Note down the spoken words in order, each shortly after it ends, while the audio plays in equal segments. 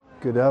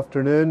Good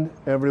afternoon,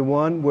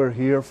 everyone. We're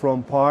here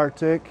from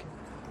Partick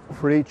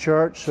Free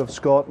Church of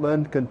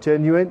Scotland,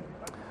 continuing,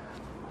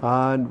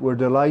 and we're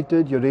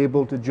delighted you're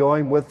able to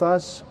join with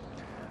us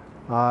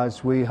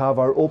as we have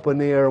our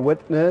open-air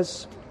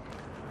witness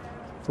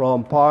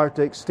from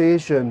Partick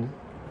Station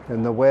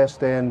in the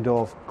west end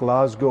of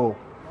Glasgow.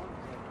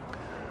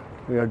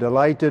 We are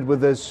delighted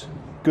with this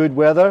good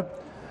weather,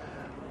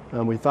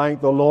 and we thank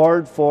the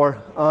Lord for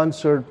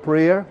answered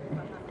prayer,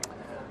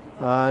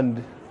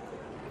 and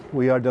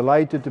we are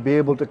delighted to be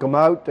able to come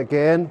out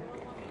again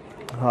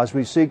as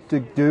we seek to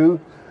do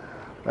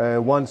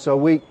once a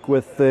week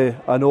with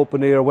an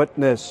open-air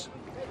witness.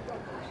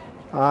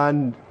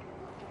 And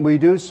we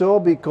do so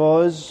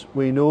because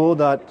we know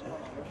that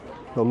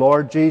the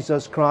Lord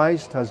Jesus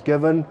Christ has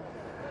given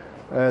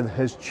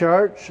His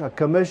church a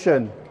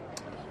commission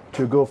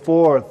to go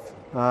forth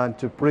and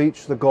to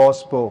preach the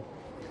gospel.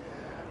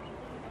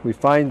 We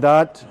find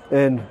that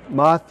in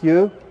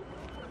Matthew,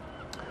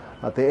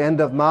 at the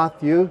end of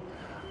Matthew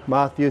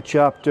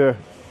chapter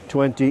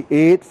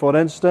 28, for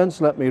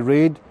instance. Let me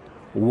read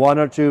one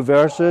or two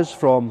verses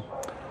from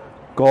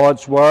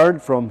God's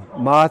Word from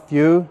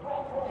Matthew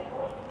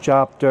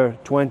chapter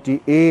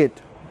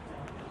 28.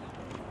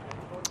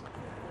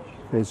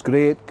 His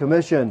great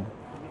commission.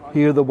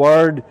 Hear the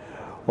word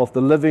of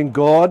the living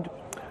God.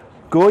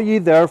 Go ye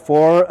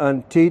therefore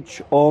and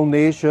teach all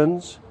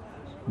nations,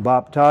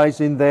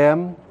 baptizing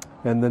them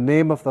in the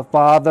name of the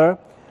Father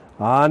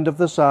and of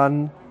the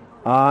Son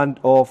and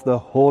of the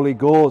Holy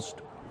Ghost,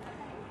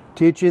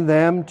 teaching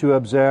them to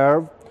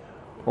observe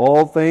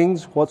all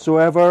things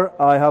whatsoever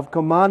I have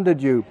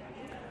commanded you.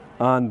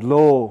 And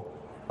lo,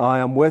 I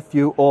am with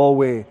you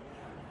always,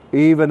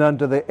 even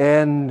unto the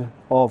end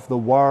of the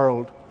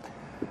world.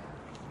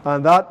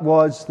 And that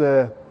was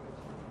the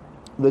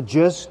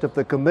gist of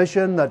the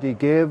commission that He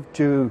gave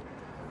to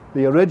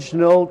the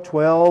original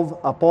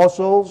 12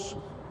 apostles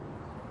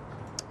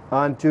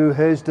and to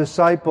His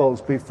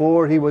disciples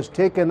before He was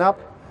taken up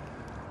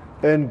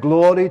in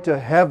glory to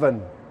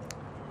heaven,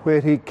 where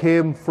He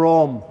came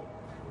from.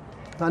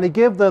 And He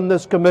gave them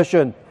this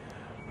commission: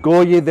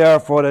 go ye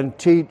therefore and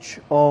teach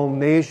all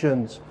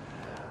nations.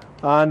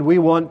 And we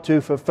want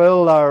to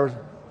fulfill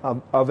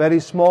a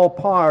very small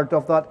part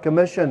of that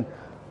commission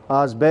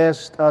as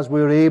best as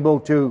we're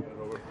able to.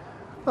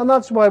 And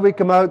that's why we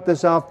come out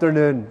this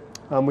afternoon,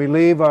 and we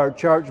leave our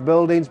church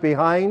buildings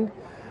behind,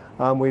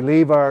 and we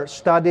leave our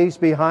studies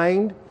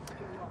behind,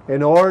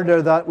 in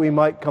order that we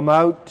might come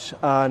out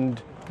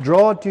and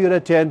draw to your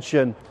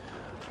attention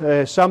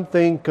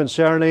something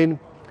concerning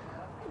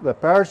the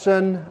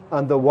person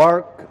and the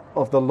work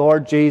of the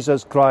Lord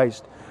Jesus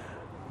Christ.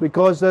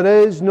 Because there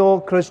is no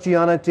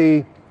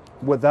Christianity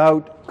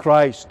without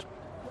Christ.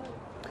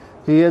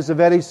 He is the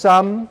very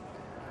sum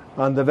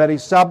and the very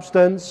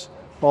substance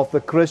of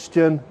the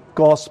Christian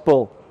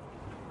gospel.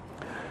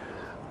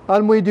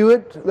 And we do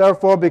it,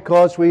 therefore,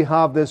 because we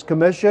have this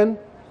commission,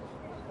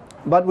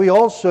 but we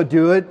also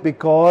do it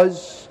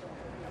because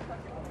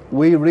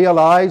we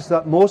realize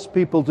that most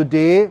people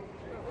today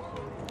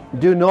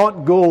do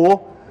not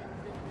go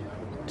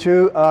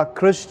to a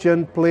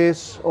Christian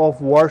place of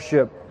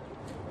worship.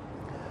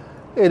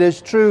 It is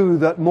true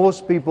that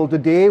most people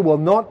today will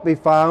not be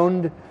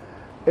found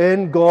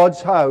in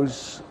God's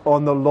house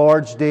on the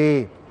Lord's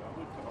Day.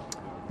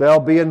 They'll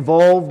be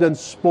involved in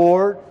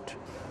sport,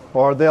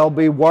 or they'll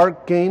be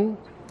working,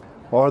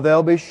 or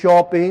they'll be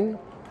shopping,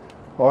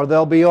 or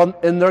they'll be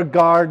in their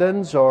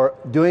gardens, or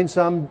doing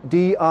some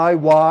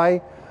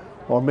DIY,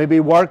 or maybe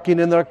working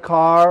in their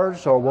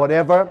cars or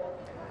whatever.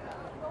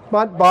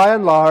 But by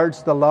and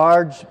large, the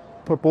large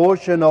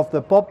proportion of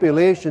the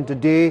population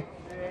today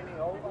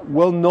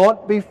will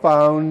not be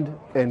found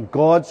in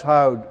God's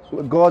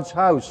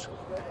house.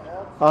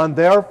 And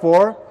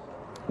therefore,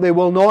 they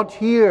will not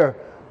hear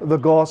the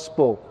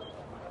gospel.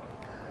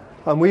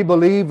 And we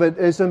believe it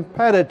is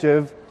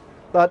imperative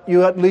that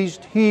you at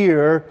least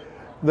hear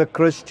the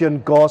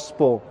Christian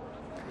gospel.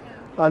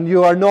 And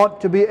you are not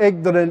to be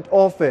ignorant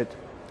of it,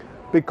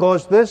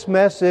 because this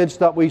message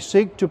that we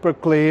seek to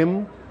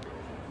proclaim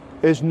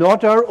is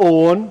not our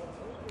own.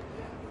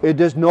 It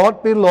does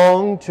not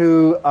belong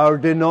to our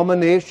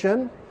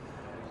denomination.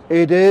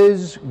 It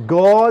is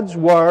God's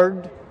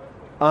word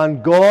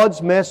and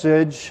God's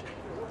message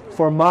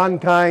for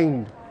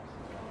mankind.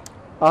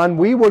 And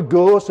we would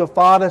go so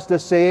far as to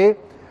say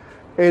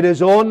it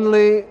is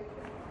only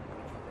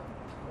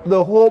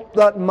the hope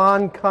that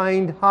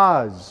mankind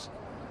has.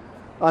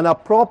 And a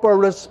proper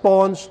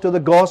response to the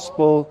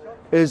gospel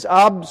is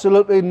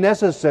absolutely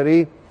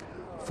necessary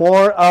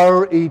for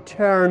our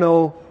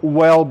eternal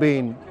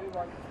well-being.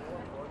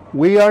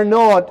 We are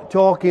not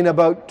talking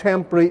about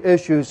temporary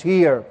issues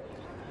here.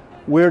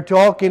 We're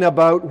talking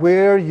about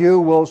where you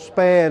will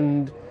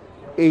spend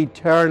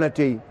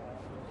eternity.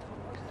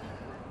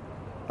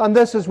 And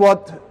this is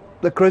what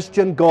the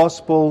Christian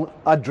gospel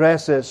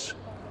addresses.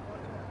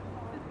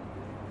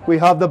 We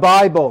have the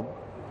Bible.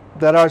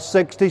 There are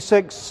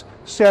 66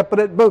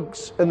 separate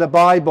books in the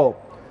Bible.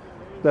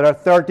 There are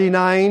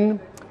 39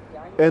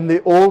 in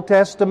the Old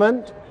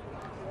Testament,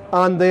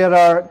 and there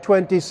are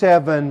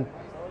 27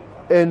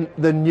 in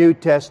the New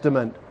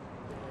Testament.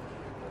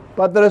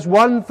 But there is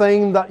one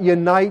thing that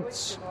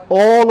unites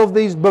all of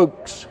these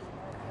books.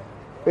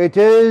 It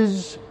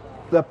is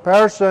the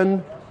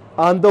person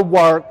and the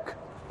work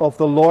of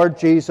the Lord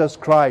Jesus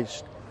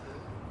Christ.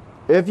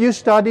 If you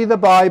study the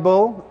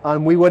Bible,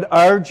 and we would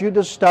urge you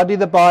to study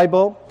the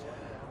Bible,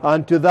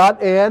 and to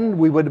that end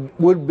we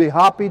would be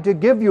happy to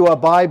give you a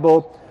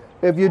Bible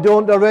if you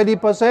don't already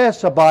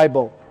possess a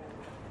Bible.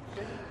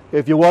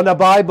 If you want a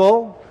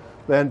Bible,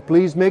 then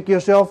please make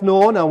yourself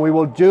known, and we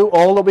will do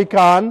all that we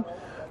can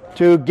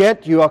to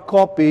get you a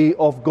copy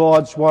of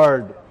God's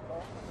Word.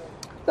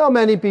 Now,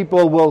 many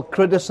people will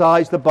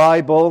criticize the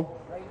Bible,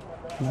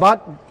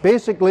 but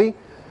basically,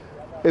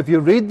 if you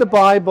read the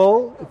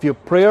Bible, if you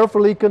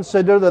prayerfully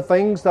consider the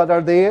things that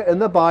are there in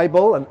the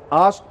Bible and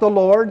ask the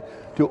Lord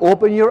to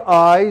open your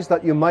eyes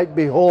that you might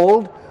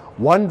behold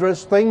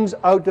wondrous things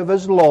out of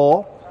His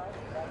law,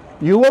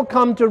 you will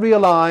come to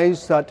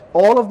realize that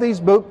all of these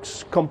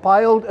books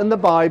compiled in the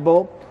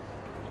Bible,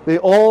 they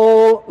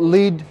all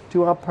lead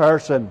to a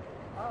person.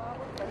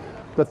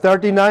 The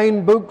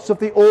 39 books of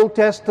the Old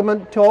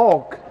Testament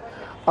talk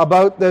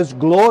about this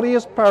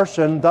glorious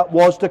person that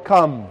was to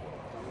come.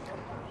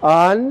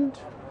 And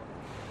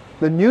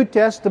the New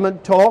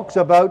Testament talks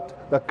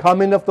about the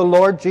coming of the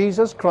Lord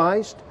Jesus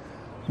Christ,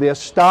 the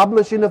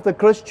establishing of the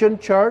Christian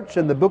church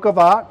in the book of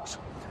Acts,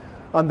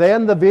 and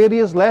then the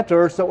various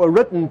letters that were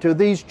written to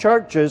these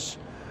churches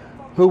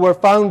who were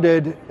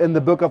founded in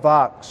the book of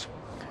Acts.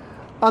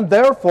 And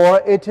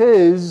therefore it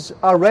is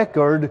a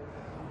record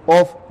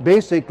of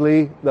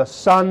basically the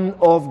Son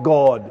of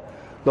God,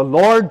 the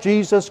Lord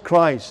Jesus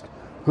Christ,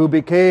 who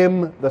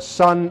became the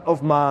Son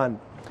of Man.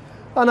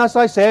 And as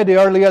I said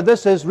earlier,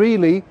 this is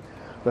really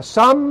the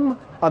sum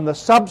and the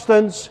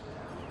substance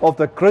of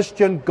the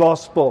Christian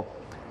gospel.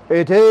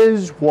 It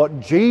is what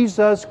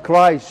Jesus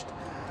Christ,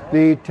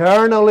 the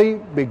eternally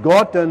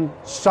begotten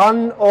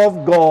Son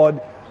of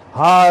God,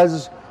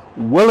 has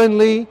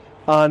willingly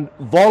and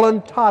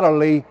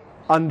voluntarily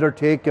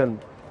undertaken.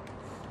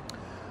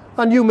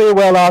 And you may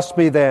well ask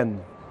me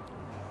then,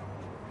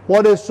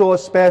 what is so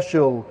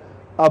special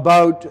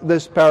about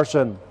this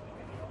person?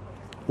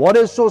 What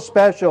is so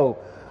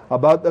special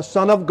about the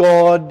Son of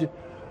God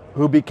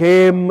who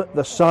became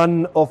the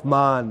Son of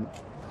Man?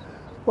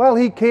 Well,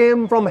 He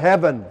came from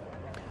heaven.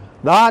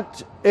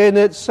 That in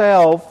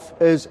itself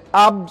is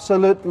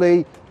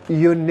absolutely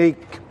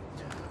unique.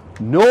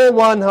 No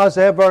one has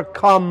ever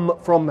come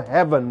from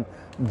heaven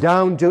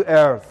down to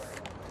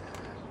earth.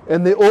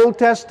 In the Old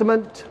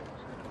Testament,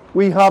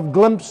 we have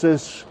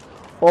glimpses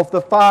of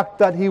the fact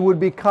that He would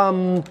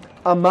become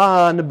a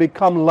man and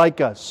become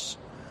like us.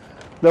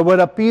 There were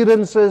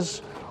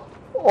appearances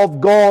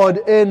of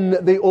God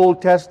in the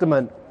Old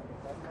Testament.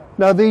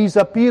 Now, these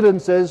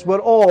appearances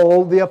were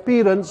all the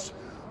appearance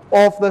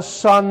of the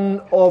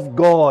Son of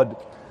God.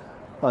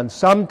 And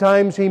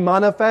sometimes He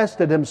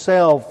manifested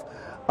Himself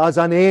as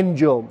an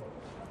angel.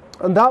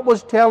 And that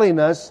was telling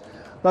us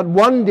that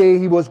one day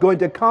He was going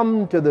to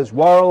come to this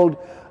world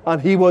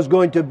and He was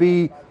going to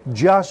be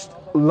just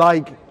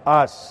like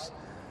us.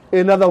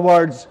 In other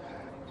words,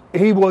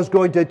 He was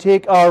going to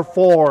take our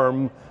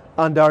form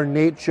and our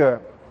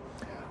nature.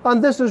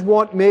 And this is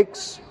what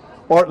makes,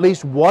 or at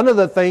least one of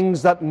the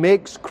things that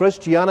makes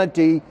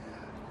Christianity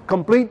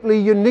completely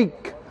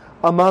unique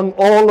among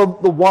all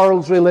of the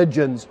world's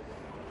religions.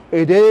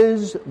 It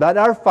is that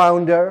our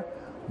founder,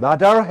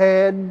 that our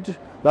head,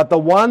 that the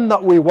one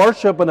that we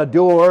worship and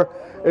adore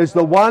is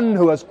the one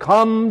who has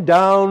come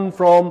down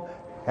from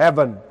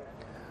heaven.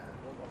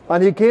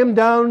 And He came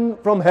down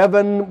from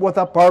heaven with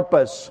a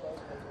purpose.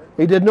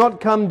 He did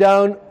not come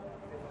down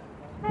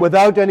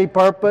without any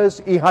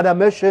purpose. He had a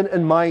mission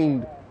in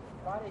mind.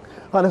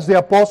 And as the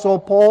Apostle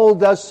Paul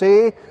does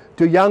say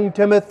to young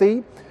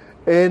Timothy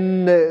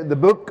in the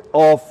book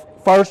of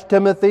 1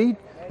 Timothy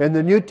in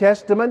the New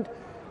Testament,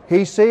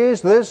 he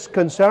says this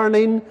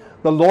concerning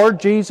the Lord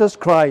Jesus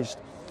Christ: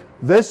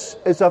 "This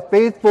is a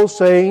faithful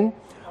saying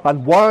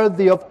and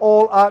worthy of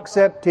all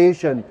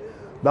acceptation,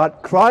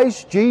 that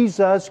Christ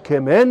Jesus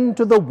came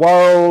into the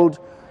world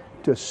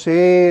to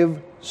save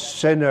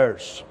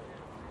sinners."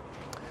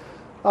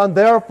 And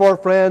therefore,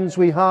 friends,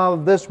 we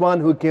have this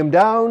one who came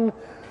down,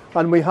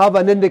 and we have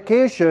an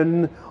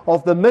indication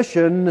of the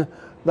mission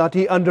that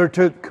He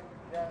undertook.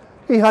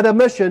 He had a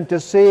mission to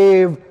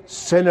save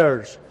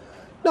sinners.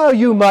 Now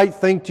you might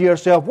think to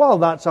yourself, well,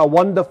 that's a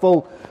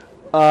wonderful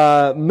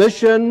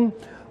mission,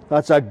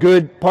 that's a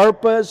good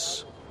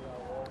purpose,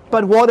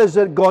 but what has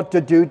it got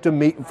to do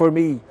for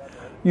me?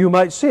 You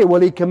might say,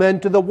 well, He came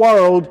into the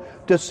world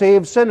to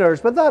save sinners,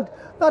 but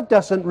that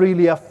doesn't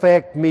really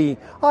affect me.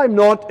 I'm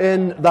not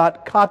in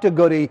that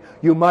category,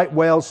 you might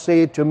well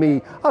say to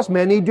me, as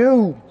many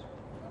do.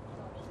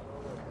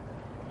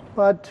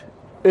 But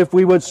if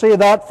we would say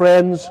that,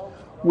 friends,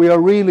 we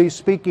are really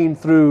speaking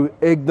through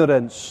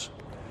ignorance,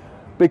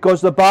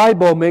 because the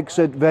Bible makes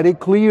it very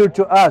clear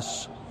to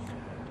us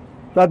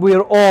that we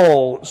are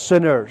all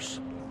sinners.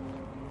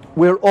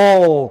 We're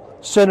all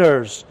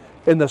sinners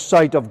in the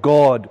sight of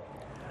God.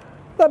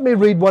 Let me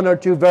read one or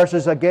two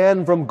verses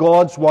again from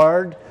God's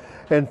Word,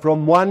 and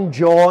from 1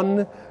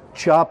 John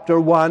chapter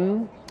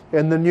 1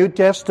 in the New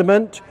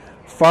Testament.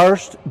 1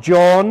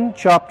 John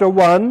chapter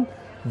 1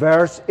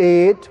 verse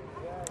 8.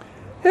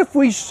 If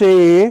we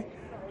say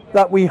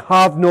that we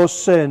have no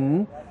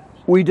sin,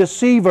 we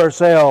deceive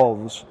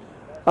ourselves,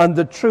 and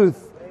the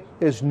truth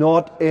is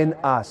not in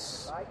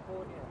us.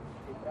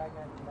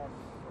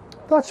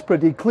 That's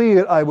pretty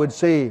clear, I would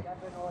say.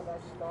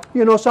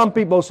 You know, some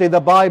people say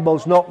the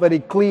Bible's not very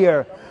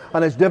clear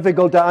and it's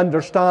difficult to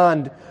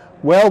understand.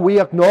 Well, we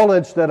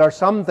acknowledge there are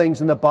some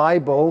things in the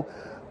Bible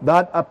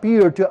that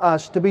appear to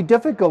us to be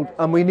difficult,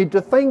 and we need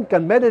to think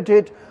and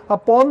meditate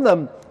upon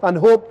them and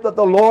hope that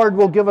the Lord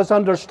will give us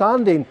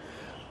understanding.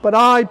 But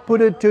I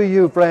put it to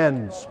you,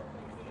 friends,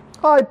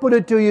 I put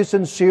it to you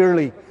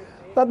sincerely,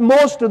 that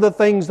most of the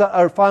things that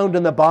are found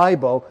in the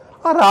Bible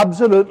are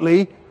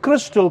absolutely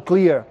crystal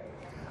clear.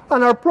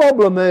 And our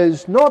problem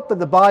is not that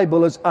the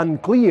Bible is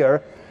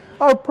unclear.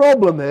 Our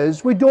problem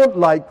is we don't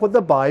like what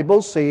the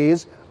Bible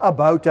says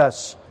about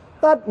us.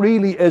 That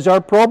really is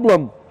our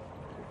problem.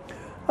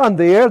 And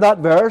there, that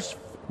verse,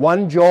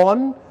 1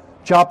 John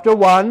chapter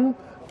 1,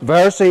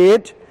 verse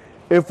 8,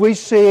 if we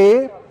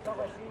say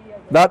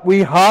that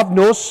we have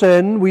no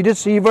sin, we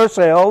deceive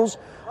ourselves,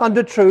 and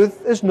the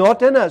truth is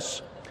not in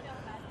us.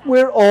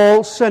 We're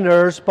all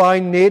sinners by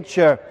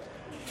nature,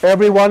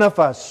 every one of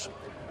us.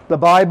 The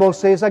Bible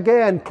says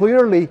again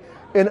clearly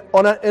in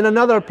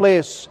another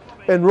place,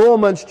 in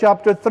Romans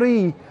chapter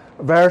 3,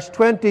 verse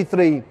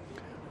 23,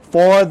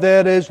 for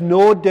there is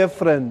no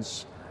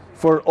difference,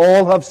 for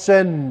all have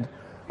sinned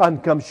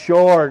and come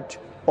short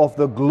of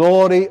the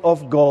glory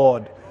of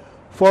God.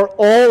 For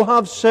all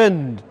have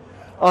sinned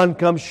and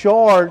come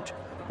short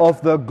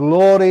of the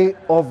glory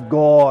of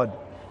God.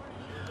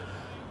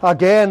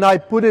 Again, I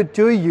put it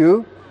to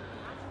you,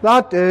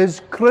 that is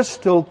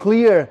crystal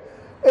clear.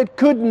 It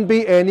couldn't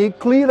be any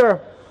clearer.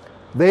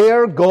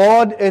 There,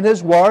 God in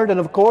His Word,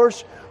 and of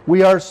course,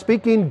 we are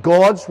speaking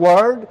God's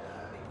Word.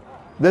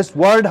 This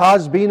Word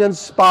has been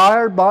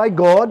inspired by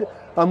God,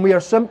 and we are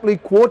simply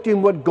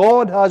quoting what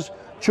God has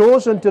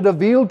chosen to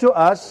reveal to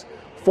us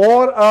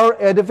for our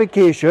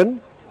edification.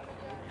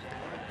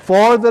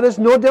 For there is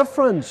no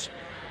difference.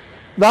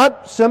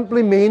 That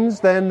simply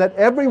means then that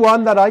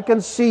everyone that I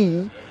can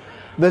see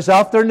this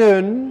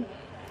afternoon,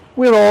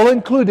 we're all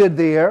included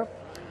there.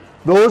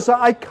 Those that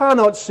I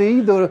cannot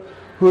see, who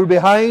are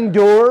behind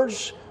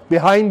doors,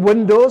 behind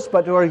windows,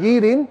 but who are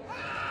hearing,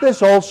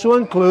 this also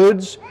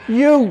includes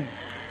you.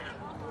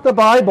 The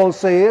Bible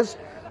says,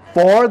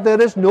 for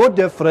there is no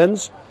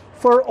difference,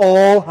 for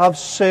all have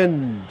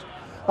sinned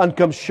and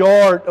come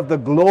short of the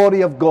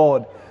glory of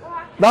God.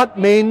 That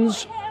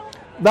means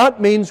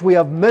we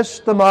have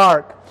missed the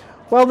mark.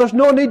 Well, there's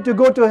no need to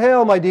go to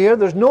hell, my dear.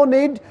 There's no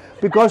need,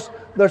 because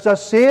there's a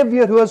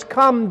Savior who has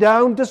come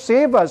down to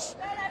save us.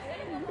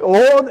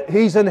 Oh,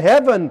 He's in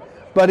heaven,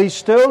 but He's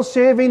still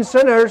saving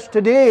sinners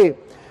today.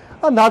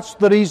 And that's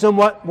the reason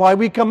why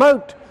we come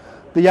out.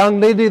 The young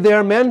lady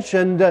there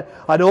mentioned,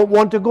 I don't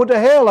want to go to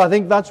hell. I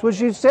think that's what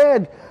she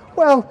said.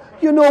 Well,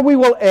 you know, we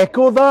will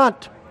echo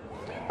that.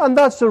 And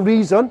that's the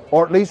reason,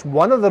 or at least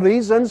one of the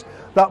reasons,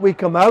 that we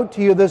come out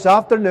here this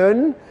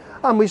afternoon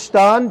and we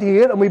stand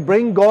here and we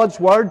bring God's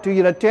Word to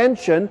your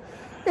attention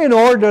in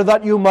order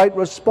that you might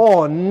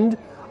respond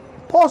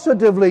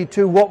positively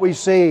to what we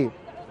say.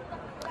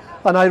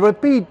 And I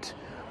repeat,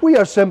 we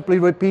are simply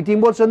repeating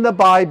what's in the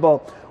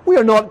Bible. We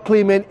are not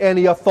claiming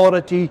any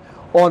authority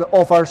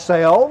of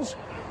ourselves.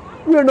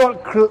 We are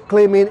not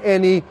claiming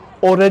any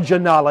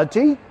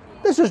originality.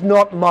 This is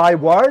not my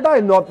word. I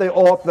am not the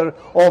author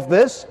of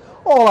this.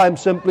 All I'm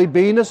simply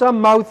being is a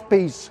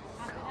mouthpiece.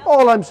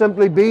 All I'm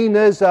simply being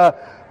is,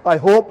 I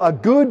hope, a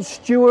good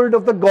steward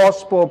of the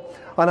gospel.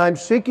 And I'm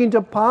seeking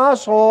to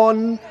pass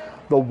on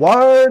the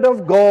Word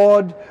of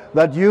God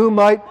that you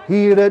might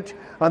hear it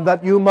and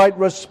that you might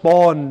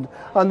respond,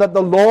 and that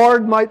the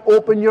Lord might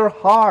open your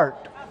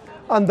heart,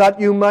 and that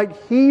you might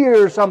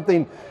hear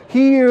something,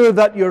 hear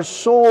that your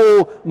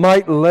soul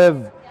might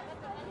live.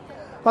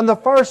 And the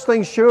first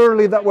thing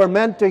surely that we're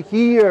meant to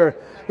hear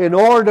in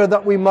order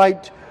that we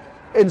might,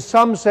 in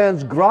some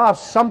sense,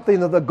 grasp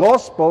something of the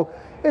gospel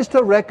is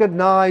to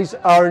recognize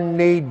our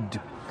need.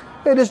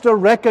 It is to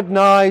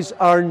recognize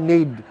our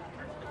need.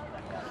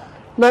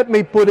 Let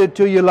me put it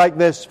to you like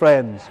this,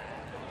 friends.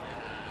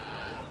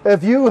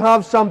 If you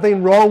have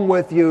something wrong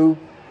with you,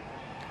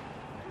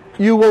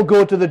 you will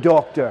go to the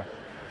doctor.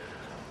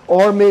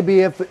 Or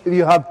maybe if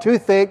you have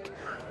toothache,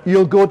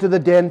 you'll go to the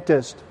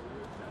dentist.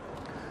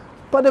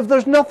 But if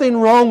there's nothing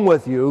wrong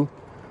with you,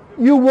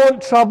 you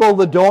won't trouble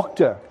the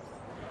doctor.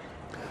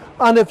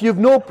 And if you've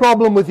no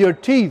problem with your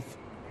teeth,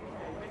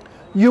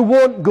 you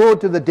won't go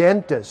to the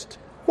dentist.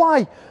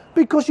 Why?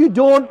 Because you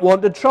don't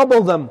want to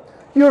trouble them.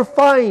 You're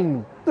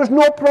fine. There's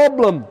no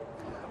problem.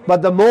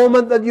 But the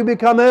moment that you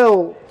become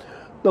ill,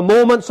 the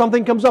moment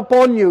something comes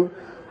upon you,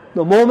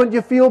 the moment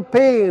you feel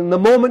pain, the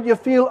moment you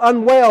feel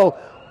unwell,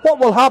 what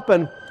will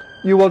happen?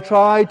 You will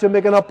try to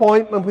make an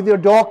appointment with your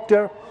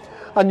doctor,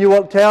 and you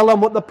will tell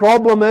him what the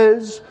problem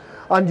is,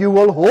 and you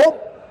will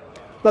hope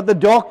that the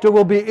doctor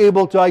will be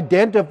able to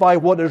identify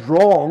what is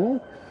wrong,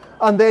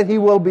 and then he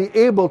will be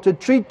able to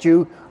treat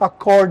you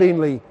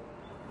accordingly.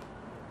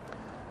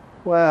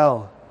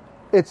 Well,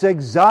 it's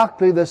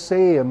exactly the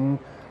same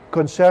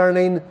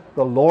concerning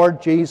the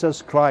Lord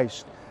Jesus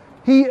Christ.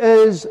 He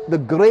is the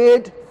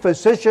great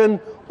physician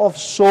of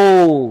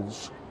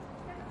souls.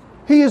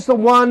 He is the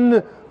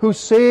one who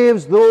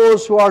saves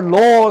those who are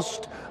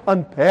lost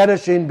and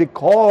perishing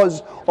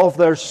because of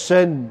their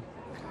sin.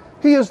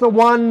 He is the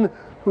one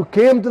who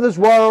came to this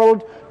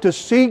world to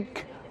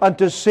seek and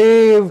to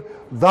save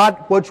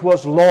that which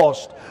was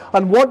lost.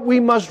 And what we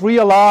must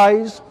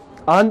realize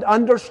and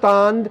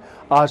understand,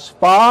 as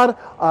far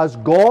as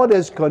God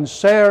is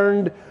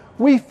concerned,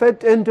 we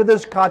fit into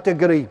this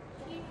category.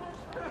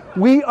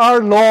 We are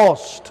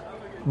lost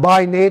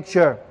by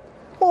nature.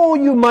 Oh,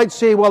 you might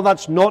say, well,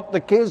 that's not the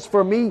case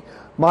for me.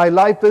 My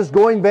life is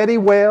going very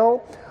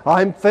well.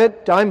 I'm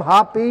fit, I'm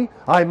happy,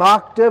 I'm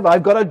active,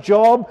 I've got a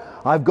job,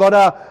 I've got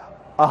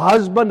a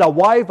husband, a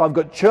wife, I've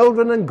got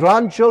children and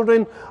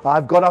grandchildren,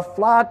 I've got a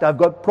flat, I've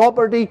got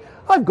property,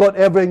 I've got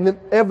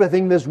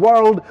everything this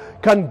world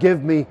can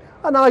give me,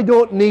 and I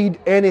don't need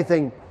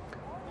anything.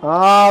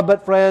 Ah,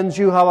 but friends,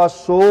 you have a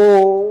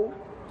soul.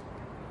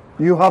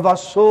 You have a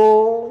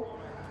soul.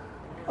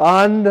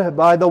 And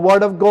by the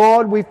Word of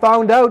God, we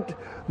found out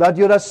that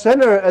you're a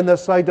sinner in the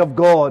sight of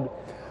God.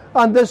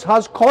 And this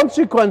has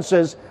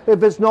consequences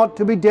if it's not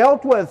to be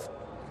dealt with.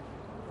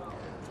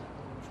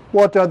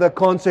 What are the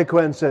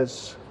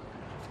consequences?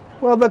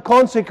 Well, the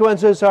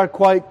consequences are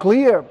quite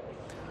clear.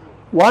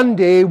 One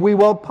day we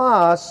will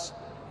pass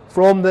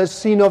from this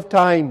scene of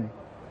time.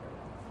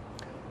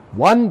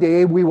 One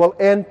day we will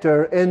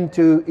enter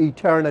into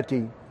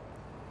eternity.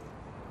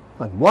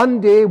 And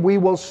one day we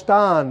will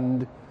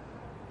stand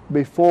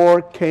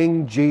before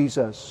King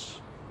Jesus.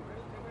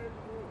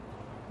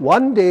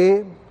 One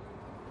day,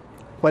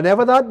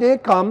 whenever that day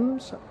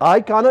comes, I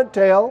cannot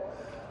tell.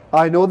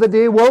 I know the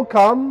day will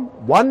come.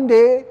 One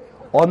day,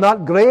 on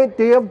that great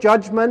day of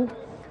judgment,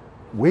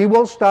 we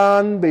will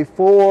stand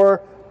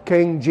before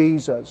King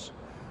Jesus.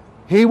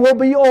 He will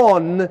be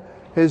on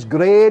his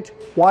great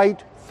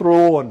white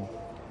throne.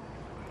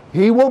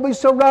 He will be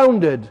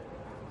surrounded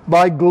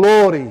by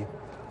glory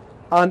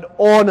and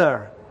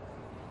honor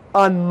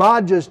and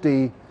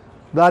majesty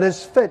that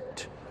is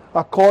fit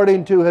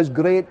according to his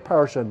great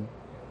person.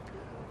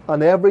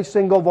 And every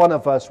single one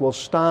of us will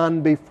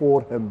stand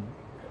before him.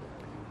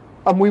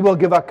 And we will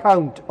give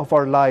account of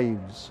our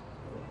lives.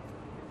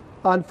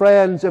 And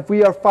friends, if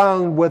we are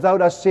found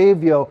without a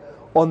Savior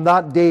on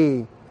that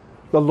day,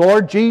 the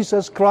Lord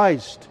Jesus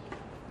Christ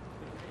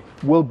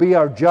will be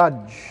our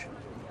judge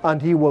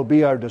and he will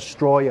be our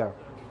destroyer.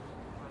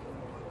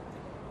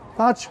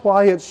 That's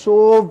why it's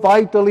so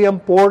vitally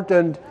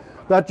important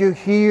that you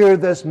hear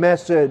this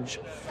message,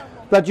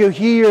 that you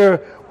hear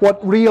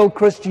what real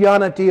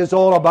Christianity is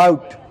all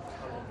about.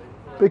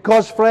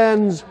 Because,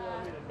 friends,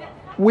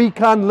 we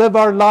can live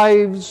our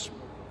lives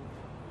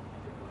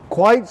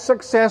quite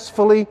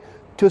successfully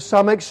to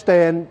some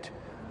extent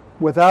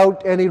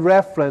without any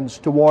reference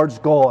towards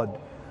God,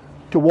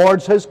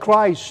 towards his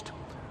Christ,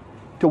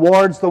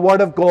 towards the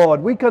Word of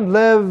God. We can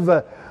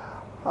live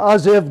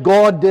as if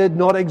God did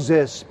not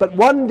exist. But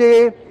one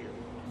day,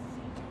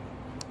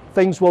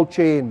 things will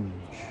change.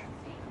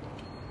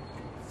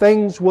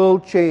 Things will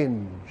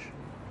change.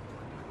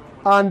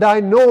 And I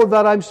know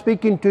that I'm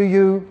speaking to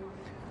you,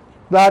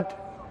 that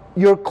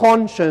your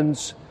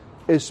conscience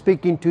is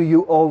speaking to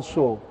you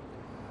also.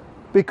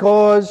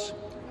 Because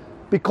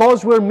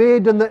we're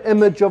made in the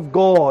image of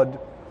God,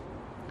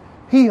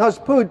 he has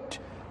put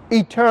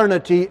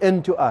eternity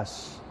into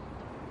us.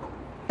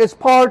 It's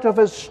part of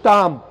his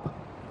stamp.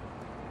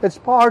 It's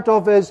part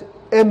of his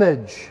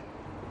image.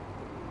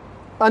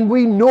 And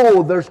we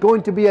know there's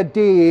going to be a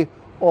day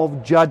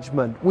of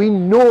judgment. We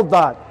know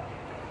that.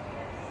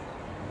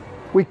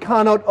 We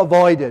cannot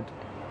avoid it.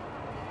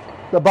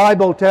 The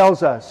Bible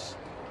tells us,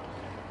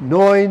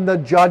 knowing the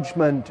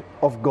judgment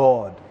of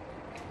God.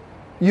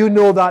 You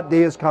know that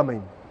day is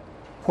coming.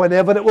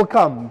 Whenever it will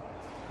come,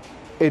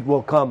 it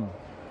will come.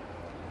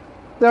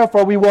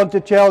 Therefore, we want to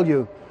tell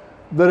you,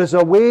 there is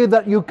a way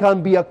that you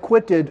can be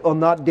acquitted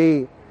on that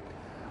day.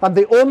 And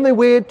the only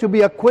way to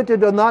be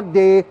acquitted on that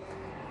day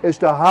is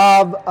to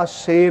have a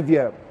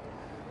Savior.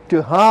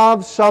 To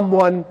have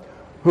someone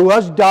who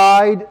has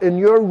died in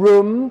your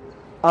room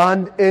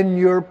and in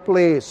your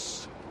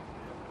place.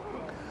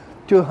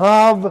 To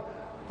have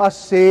a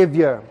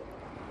Savior.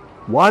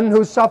 One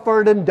who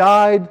suffered and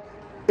died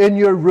in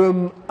your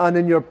room and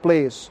in your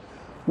place.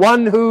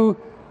 One who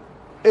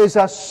is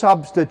a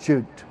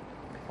substitute.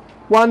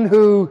 One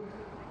who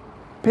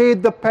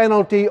paid the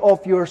penalty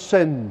of your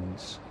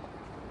sins.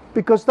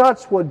 Because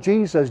that's what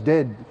Jesus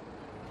did.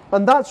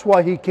 And that's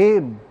why he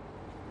came.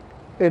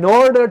 In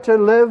order to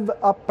live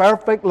a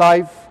perfect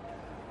life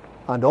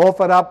and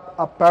offer up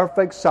a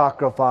perfect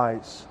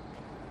sacrifice,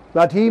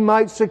 that he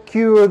might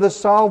secure the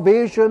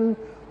salvation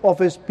of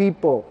his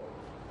people,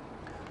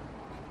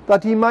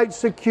 that he might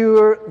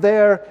secure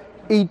their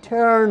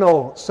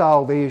eternal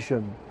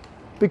salvation,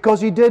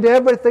 because He did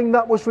everything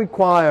that was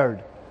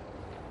required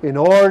in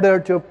order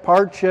to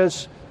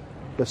purchase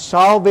the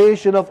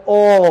salvation of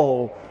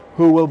all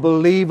who will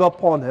believe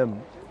upon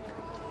Him.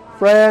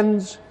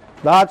 Friends,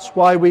 that's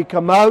why we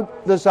come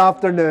out this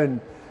afternoon,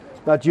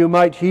 that you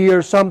might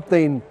hear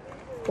something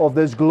of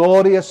this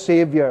glorious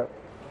Savior.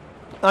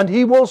 And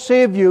He will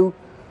save you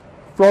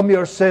from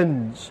your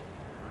sins.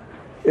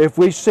 If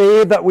we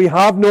say that we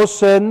have no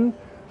sin,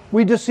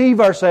 we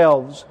deceive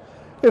ourselves.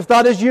 If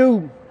that is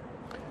you,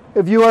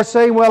 if you are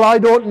saying, well, I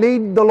don't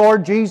need the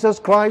Lord Jesus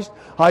Christ,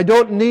 I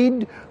don't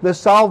need the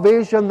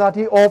salvation that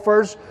He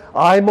offers,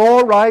 I'm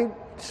all right,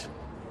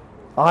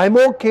 I'm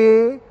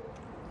okay,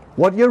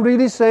 what you're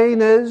really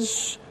saying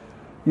is,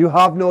 you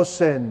have no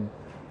sin.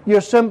 You're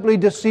simply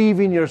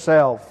deceiving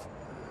yourself,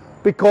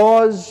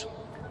 because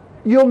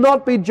you'll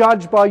not be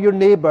judged by your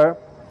neighbor,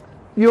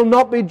 you'll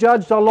not be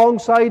judged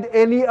alongside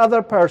any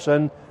other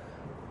person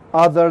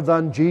other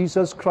than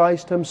Jesus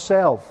Christ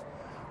Himself,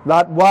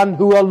 that one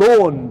who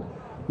alone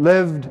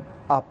lived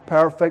a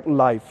perfect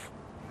life.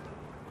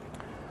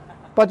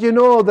 But you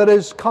know, there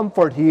is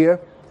comfort here.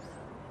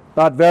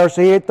 That verse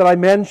 8 that I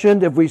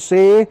mentioned, if we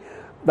say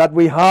that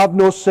we have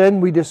no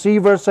sin, we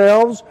deceive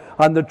ourselves,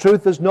 and the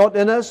truth is not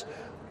in us.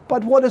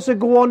 But what does it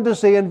go on to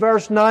say in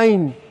verse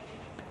 9?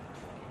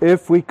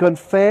 If we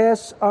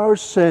confess our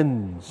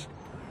sins,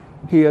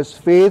 He is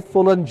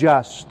faithful and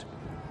just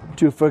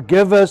to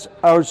forgive us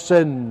our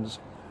sins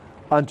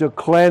and to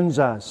cleanse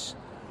us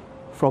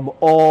from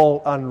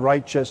all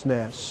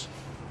unrighteousness.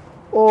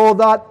 Oh,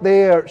 that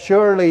there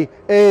surely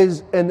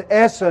is in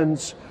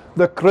essence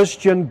the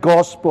Christian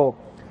gospel.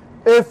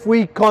 If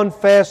we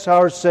confess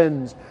our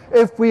sins,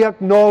 if we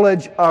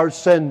acknowledge our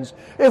sins,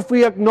 if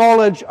we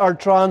acknowledge our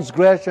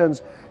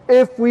transgressions,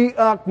 if we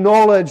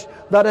acknowledge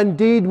that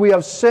indeed we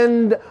have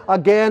sinned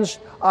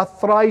against a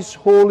thrice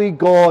holy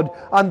God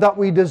and that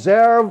we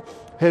deserve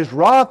His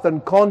wrath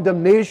and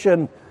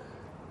condemnation,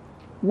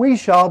 we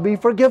shall be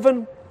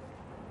forgiven.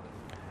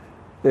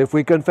 If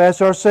we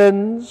confess our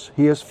sins,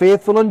 He is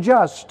faithful and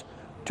just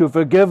to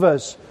forgive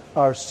us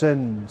our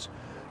sins.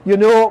 You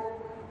know,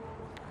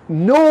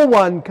 no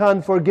one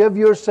can forgive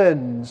your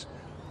sins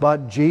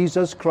but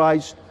Jesus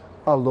Christ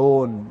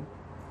alone.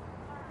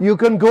 You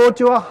can go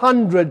to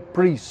 100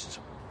 priests.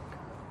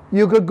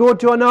 You could go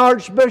to an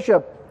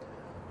archbishop.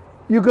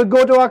 You could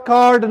go to a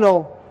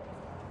cardinal.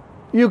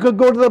 You could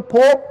go to the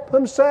Pope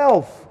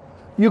himself.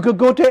 You could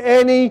go to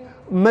any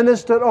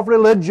minister of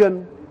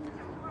religion.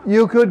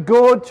 You could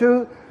go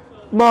to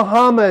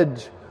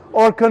Muhammad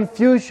or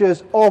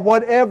Confucius or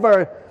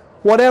whatever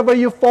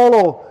you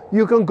follow.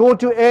 You can go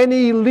to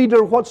any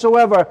leader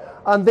whatsoever,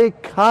 and they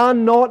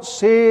cannot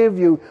save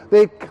you.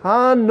 They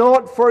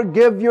cannot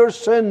forgive your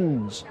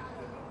sins.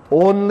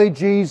 Only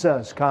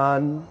Jesus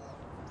can.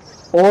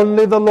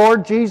 Only the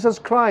Lord Jesus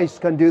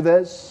Christ can do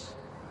this.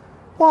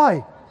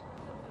 Why?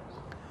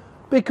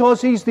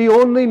 Because He's the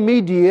only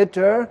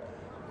mediator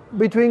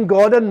between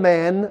God and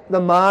men,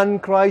 the man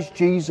Christ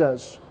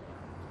Jesus.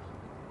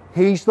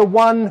 He's the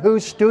one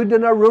who stood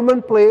in a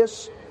Roman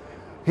place.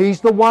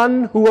 He's the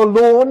one who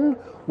alone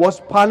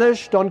was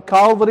punished on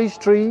Calvary's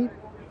tree.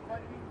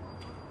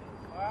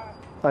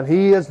 And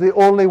He is the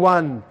only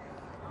one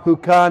who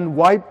can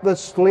wipe the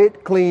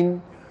slate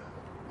clean,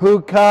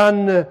 who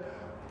can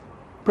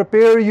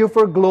prepare you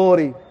for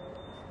glory.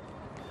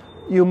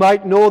 You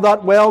might know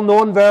that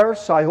well-known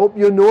verse. I hope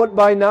you know it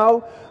by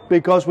now,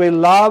 because we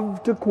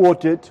love to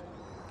quote it.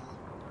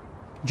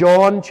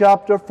 John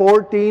chapter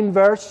 14,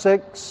 verse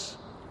 6.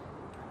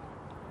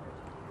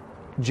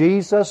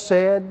 Jesus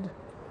said,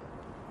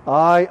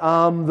 I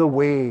am the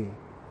way,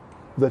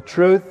 the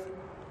truth,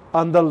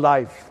 and the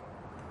life.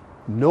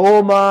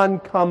 No man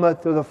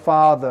cometh to the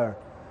Father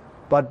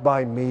but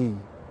by me.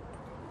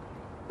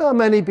 Now,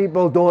 many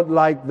people don't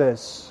like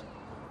this.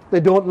 They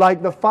don't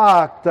like the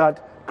fact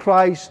that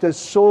Christ is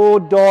so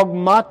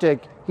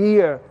dogmatic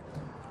here.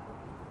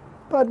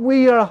 But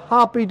we are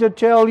happy to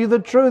tell you the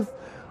truth,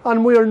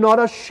 and we are not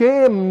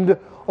ashamed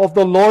of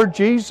the Lord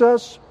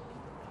Jesus,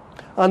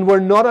 and we're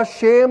not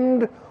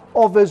ashamed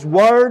of His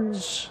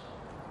words,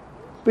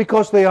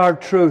 because they are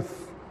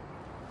truth.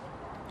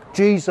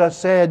 Jesus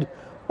said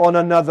on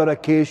another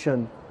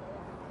occasion,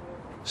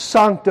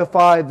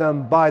 sanctify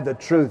them by the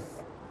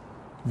truth.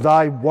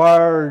 Thy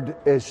word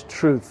is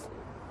truth.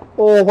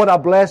 Oh, what a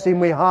blessing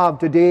we have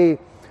today.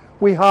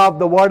 We have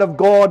the Word of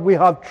God. We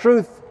have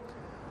truth.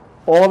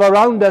 All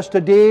around us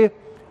today,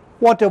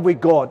 what have we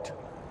got?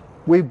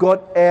 We've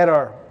got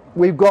error.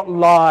 We've got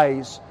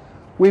lies.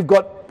 We've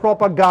got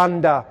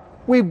propaganda.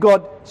 We've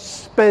got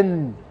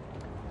spin.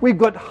 We've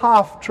got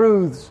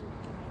half-truths.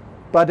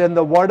 But in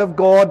the Word of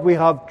God we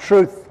have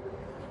truth.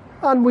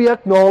 And we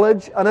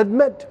acknowledge and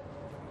admit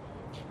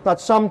that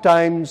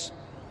sometimes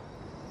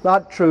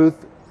that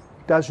truth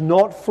does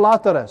not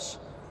flatter us.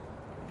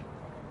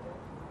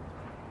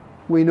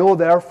 We know,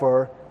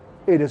 therefore,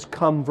 it has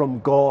come from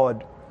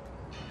God.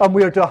 And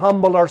we are to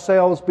humble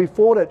ourselves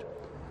before it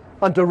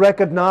and to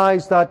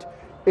recognize that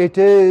it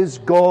is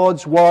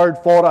God's Word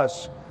for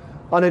us,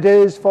 and it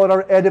is for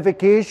our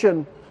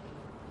edification.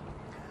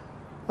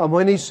 And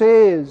when he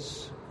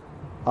says,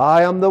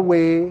 I am the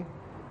way,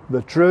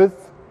 the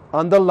truth,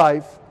 and the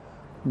life,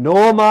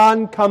 no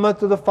man cometh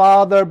to the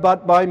Father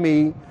but by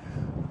me,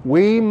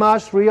 we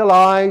must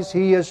realize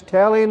he is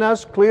telling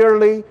us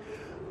clearly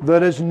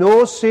there is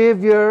no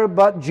Savior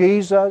but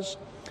Jesus.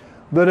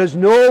 There is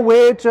no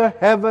way to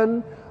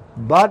heaven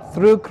but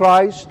through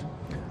Christ.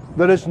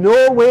 There is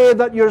no way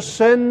that your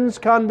sins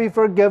can be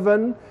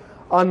forgiven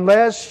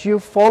unless you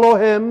follow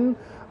him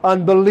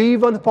and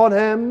believe upon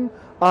him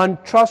and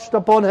trust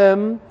upon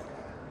him.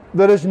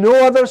 There is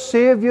no other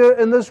Savior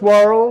in this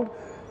world.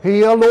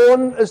 He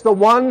alone is the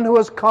one who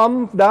has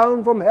come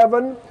down from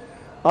heaven.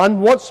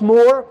 And what's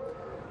more,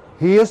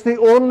 he is the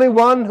only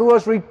one who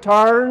has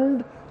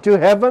returned to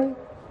heaven.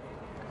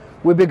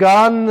 We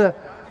began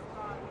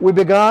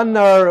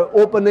our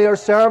open air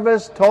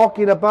service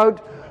talking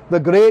about the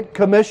Great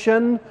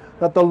Commission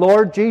that the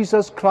Lord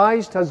Jesus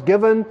Christ has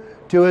given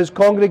to his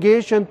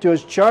congregation, to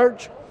his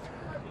church.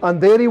 And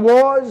there he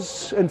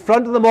was in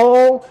front of them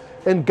all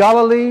in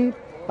Galilee.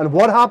 And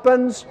what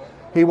happens?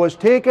 He was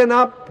taken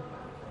up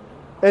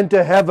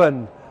into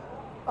heaven,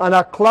 and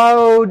a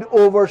cloud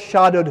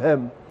overshadowed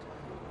him.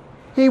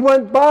 He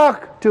went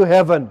back to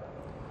heaven.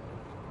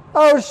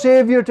 Our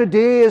Savior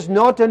today is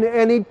not in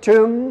any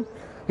tomb.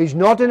 He's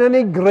not in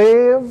any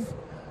grave.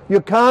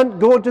 You can't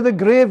go to the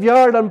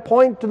graveyard and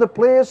point to the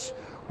place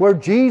where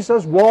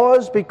Jesus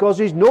was, because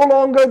he's no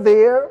longer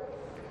there.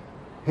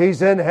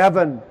 He's in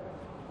heaven.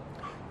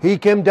 He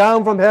came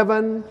down from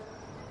heaven,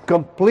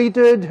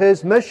 completed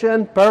his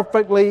mission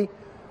perfectly,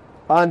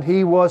 and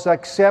he was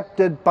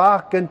accepted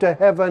back into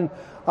heaven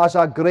as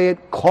a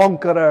great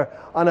conqueror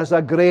and as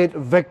a great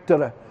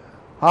victor,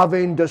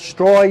 having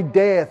destroyed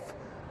death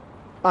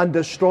and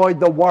destroyed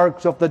the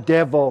works of the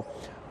devil.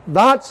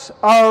 That's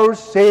our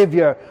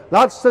Savior.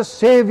 That's the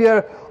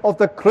Savior of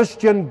the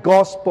Christian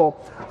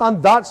gospel.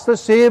 And that's the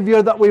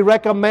Savior that we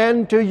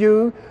recommend to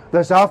you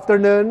this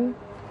afternoon.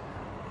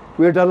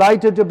 We're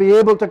delighted to be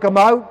able to come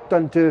out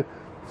and to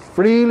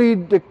freely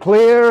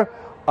declare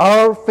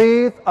our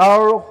faith,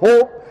 our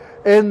hope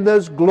in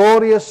this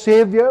glorious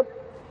Savior,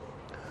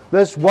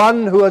 this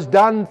one who has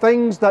done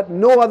things that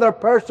no other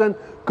person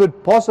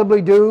could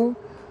possibly do.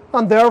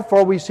 And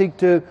therefore we seek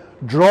to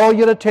draw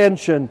your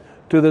attention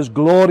to this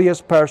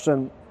glorious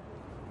person.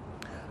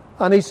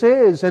 And he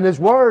says in his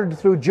word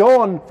through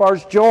John,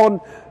 1 John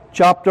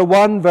chapter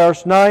 1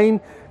 verse 9,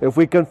 if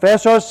we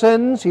confess our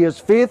sins, he is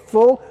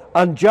faithful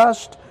and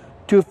just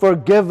to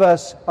forgive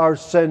us our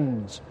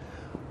sins.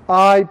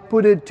 I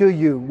put it to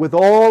you with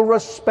all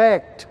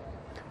respect,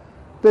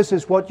 this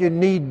is what you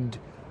need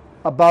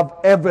above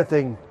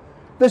everything.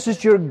 This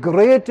is your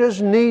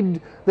greatest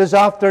need this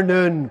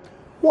afternoon.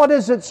 What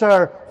is it,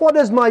 sir? What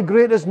is my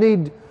greatest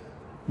need?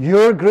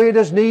 Your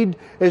greatest need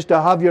is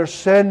to have your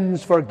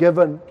sins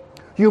forgiven.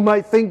 You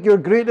might think your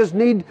greatest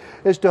need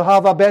is to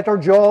have a better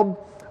job,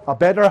 a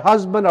better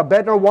husband, a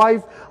better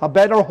wife, a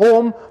better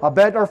home, a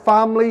better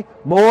family,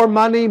 more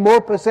money,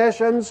 more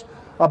possessions,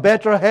 a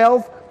better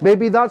health.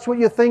 Maybe that's what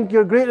you think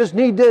your greatest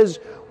need is.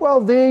 Well,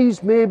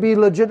 these may be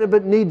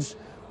legitimate needs,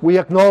 we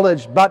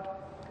acknowledge,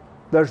 but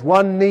there's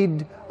one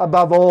need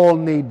above all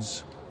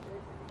needs.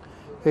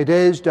 It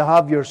is to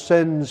have your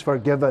sins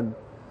forgiven.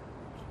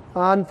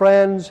 And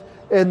friends,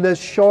 in this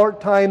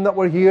short time that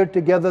we're here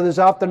together this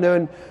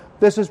afternoon,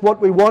 this is what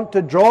we want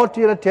to draw to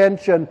your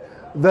attention.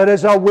 There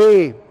is a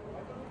way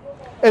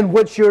in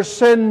which your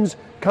sins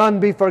can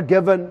be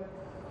forgiven.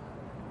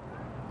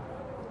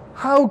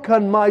 How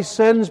can my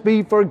sins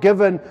be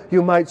forgiven,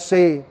 you might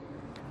say?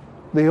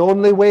 The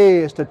only way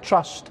is to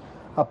trust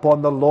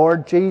upon the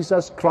Lord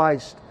Jesus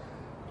Christ.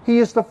 He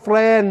is the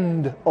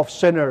friend of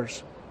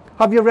sinners.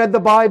 Have you read the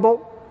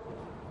Bible?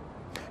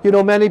 You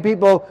know, many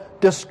people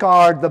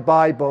discard the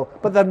Bible,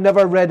 but they've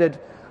never read it,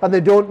 and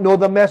they don't know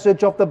the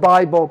message of the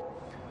Bible.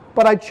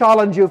 But I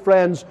challenge you,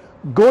 friends,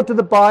 go to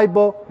the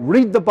Bible,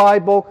 read the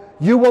Bible.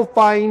 You will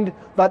find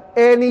that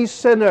any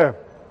sinner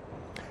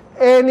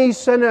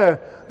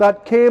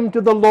that came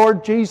to the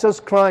Lord Jesus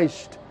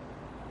Christ,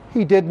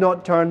 he did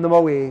not turn them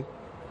away.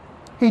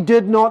 He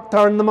did not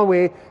turn them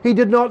away. He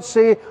did not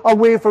say,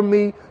 away from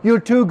me, you're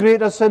too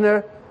great a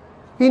sinner.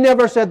 He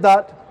never said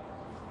that.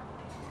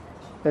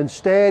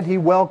 Instead, he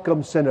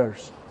welcomed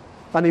sinners.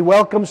 And he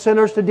welcomes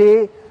sinners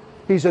today.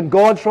 He's in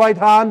God's right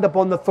hand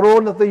upon the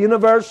throne of the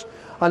universe,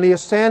 and he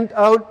has sent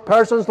out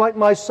persons like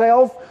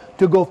myself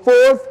to go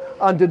forth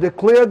and to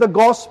declare the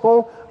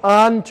gospel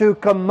and to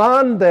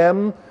command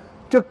them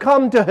to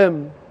come to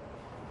him.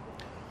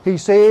 He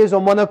says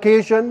on one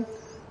occasion,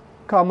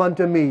 come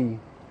unto me,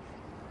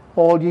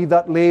 all ye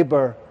that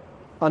labor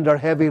and are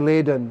heavy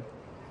laden,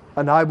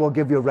 and I will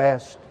give you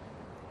rest.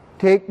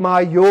 Take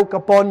my yoke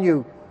upon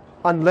you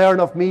and learn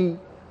of me,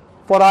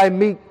 for I am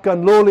meek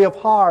and lowly of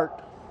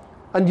heart,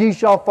 and ye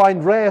shall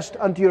find rest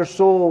unto your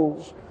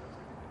souls.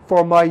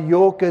 For my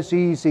yoke is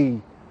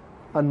easy,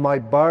 and my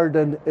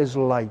burden is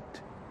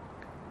light.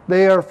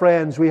 There,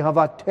 friends, we have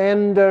a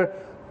tender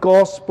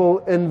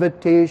gospel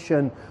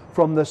invitation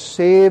from the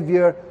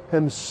Savior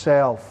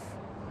himself.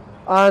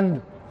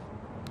 And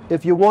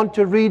if you want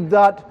to read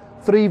that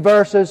 3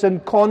 verses in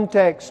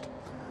context,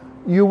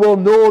 you will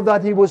know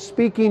that he was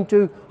speaking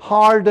to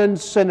hardened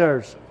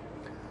sinners.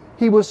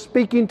 He was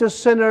speaking to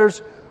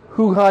sinners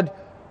who had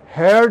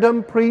heard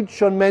him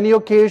preach on many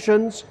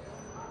occasions,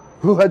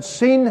 who had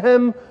seen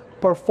him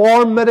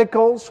perform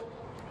miracles,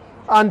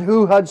 and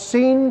who had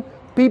seen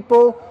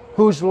people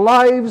whose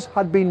lives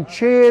had been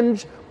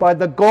changed by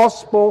the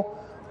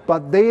gospel,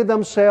 but they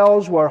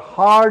themselves were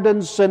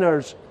hardened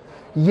sinners.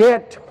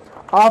 Yet,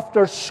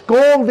 after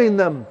scolding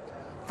them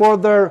for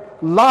their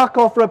lack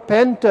of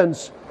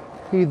repentance,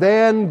 he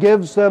then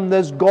gives them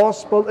this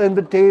gospel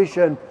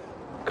invitation: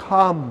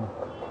 come,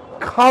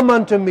 come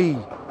unto me,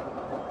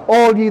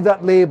 all ye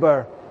that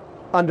labor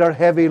and are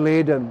heavy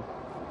laden.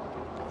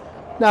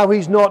 Now,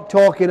 he's not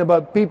talking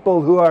about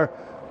people who are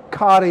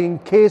carrying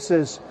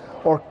cases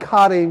or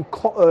carrying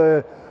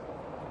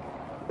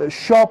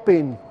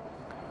shopping.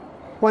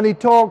 When he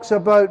talks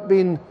about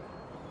being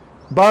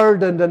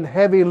burdened and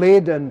heavy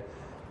laden,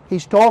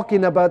 he's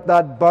talking about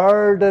that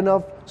burden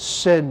of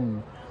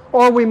sin.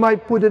 Or we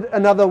might put it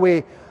another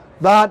way,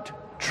 that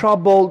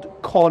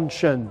troubled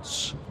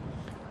conscience.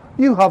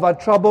 You have a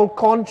troubled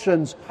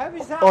conscience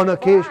on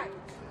occasion.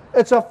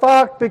 It's a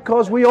fact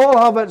because we all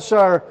have it,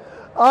 sir.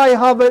 I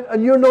have it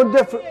and you're no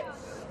different.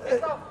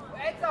 It's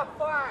a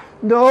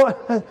fact.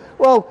 No,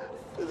 well,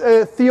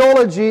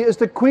 theology is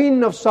the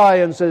queen of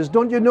sciences.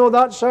 Don't you know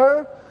that,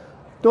 sir?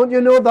 Don't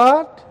you know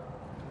that?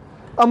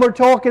 And we're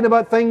talking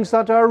about things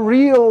that are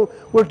real.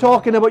 We're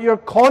talking about your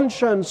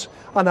conscience.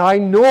 And I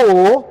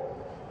know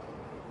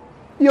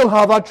you'll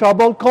have a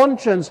troubled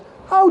conscience.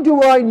 How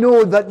do I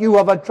know that you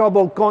have a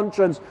troubled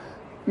conscience?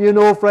 You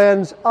know,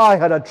 friends, I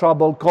had a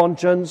troubled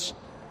conscience.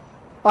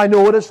 I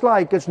know what it's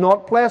like. It's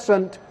not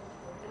pleasant.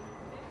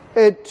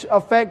 It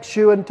affects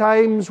you in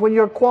times when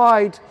you're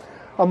quiet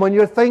and when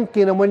you're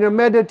thinking and when you're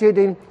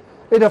meditating.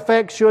 It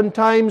affects you in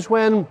times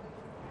when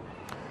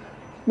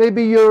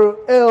maybe you're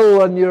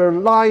ill and you're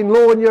lying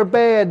low in your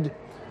bed.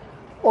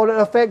 Or it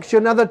affects you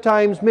in other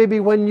times, maybe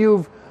when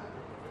you've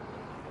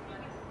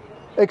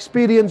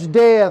experienced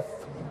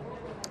death.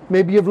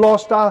 Maybe you've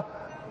lost a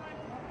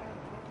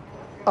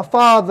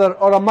father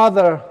or a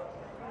mother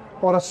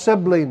or a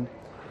sibling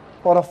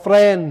or a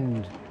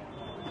friend,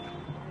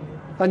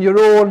 and your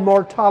own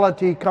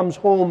mortality comes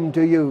home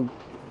to you,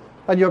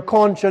 and your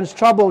conscience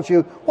troubles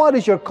you. Why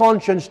does your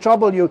conscience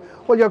trouble you?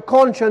 Well, your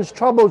conscience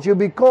troubles you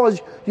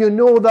because you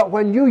know that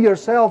when you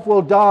yourself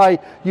will die,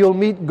 you'll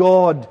meet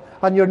God,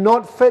 and you're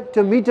not fit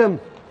to meet Him.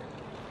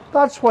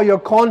 That's why your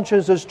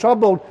conscience is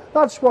troubled.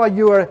 That's why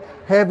you are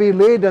heavy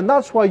laden.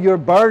 That's why you're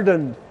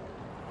burdened.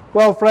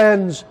 Well,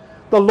 friends,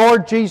 the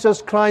Lord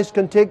Jesus Christ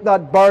can take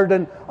that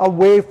burden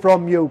away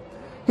from you.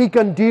 He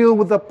can deal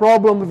with the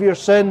problem of your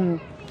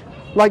sin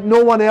like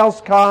no one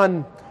else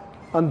can.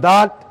 And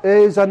that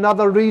is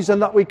another reason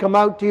that we come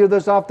out to you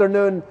this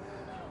afternoon,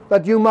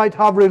 that you might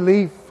have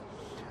relief,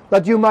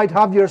 that you might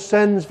have your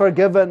sins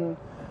forgiven,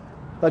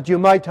 that you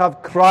might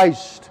have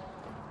Christ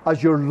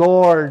as your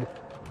Lord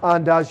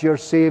and as your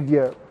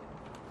Saviour.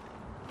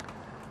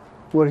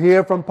 We're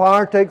here from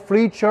Partick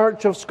Free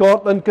Church of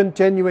Scotland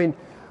continuing.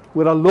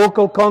 We're a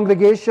local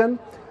congregation.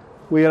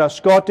 We are a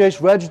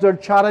Scottish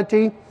registered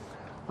charity,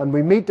 and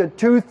we meet at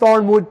 2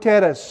 Thornwood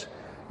Terrace.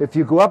 If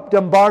you go up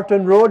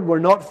Dumbarton Road, we're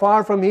not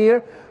far from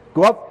here.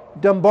 Go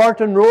up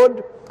Dumbarton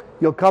Road,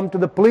 you'll come to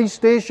the police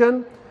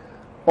station.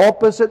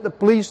 Opposite the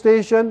police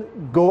station,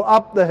 go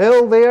up the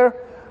hill there,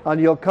 and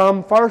you'll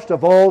come first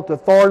of all to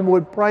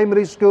Thornwood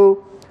Primary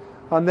School,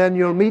 and then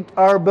you'll meet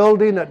our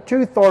building at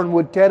 2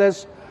 Thornwood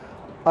Terrace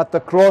at the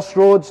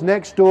crossroads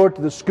next door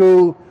to the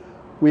school.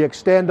 We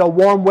extend a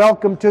warm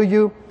welcome to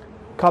you.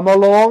 Come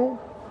along,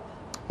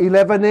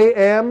 11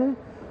 a.m.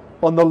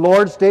 on the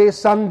Lord's Day,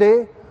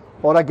 Sunday,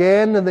 or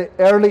again in the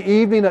early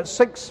evening at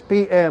 6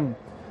 p.m.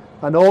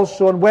 and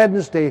also on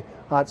Wednesday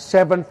at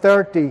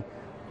 7:30.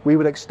 We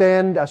would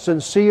extend a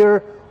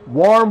sincere,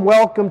 warm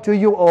welcome to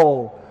you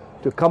all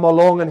to come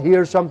along and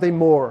hear something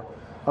more.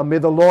 And may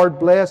the Lord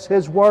bless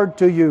His word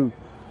to you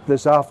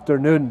this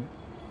afternoon.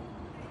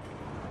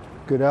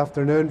 Good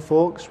afternoon,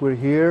 folks. We're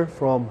here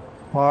from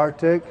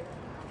Partick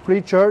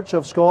Free Church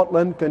of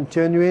Scotland,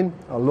 continuing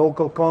a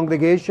local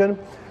congregation.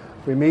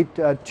 We meet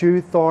at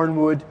 2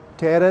 Thornwood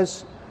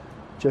Terrace,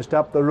 just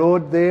up the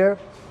road there.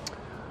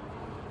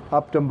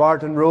 Up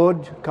Dumbarton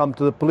Road, come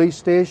to the police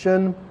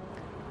station.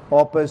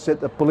 Opposite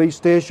the police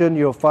station,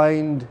 you'll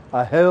find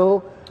a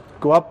hill.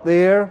 Go up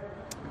there,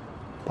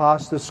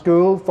 past the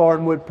school,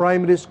 Thornwood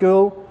Primary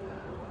School,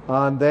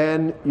 and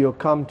then you'll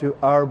come to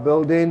our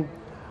building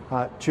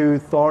at 2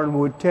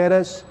 Thornwood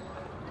Terrace.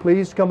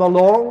 Please come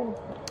along.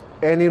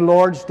 Any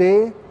Lord's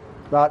Day,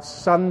 that's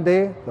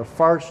Sunday, the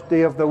first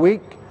day of the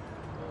week.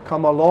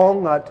 Come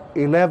along at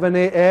 11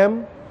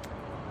 a.m.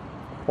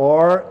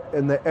 or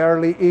in the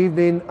early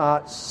evening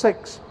at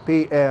 6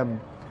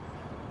 p.m.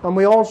 And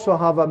we also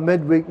have a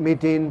midweek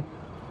meeting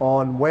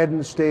on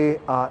Wednesday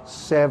at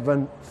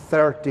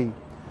 7:30.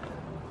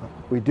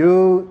 We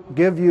do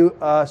give you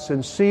a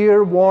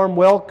sincere, warm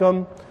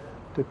welcome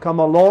to come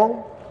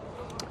along.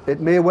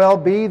 It may well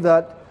be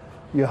that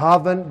you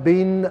haven't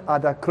been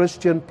at a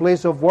Christian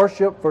place of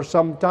worship for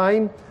some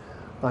time,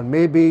 and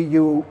maybe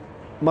you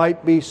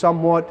might be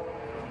somewhat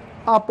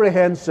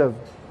apprehensive.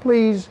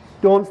 Please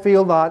don't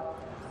feel that.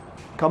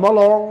 Come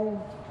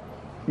along.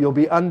 You'll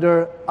be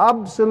under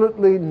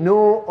absolutely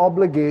no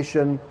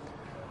obligation.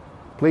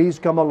 Please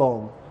come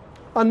along.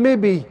 And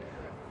maybe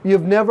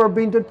you've never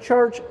been to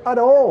church at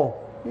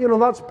all. You know,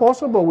 that's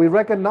possible. We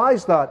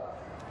recognize that.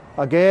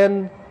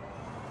 Again,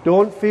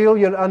 don't feel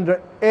you're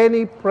under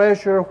any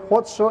pressure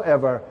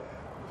whatsoever.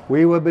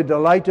 We will be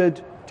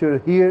delighted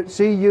to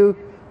see you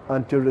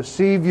and to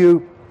receive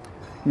you.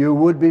 You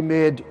would be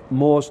made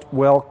most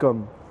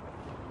welcome.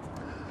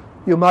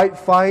 You might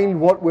find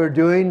what we're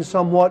doing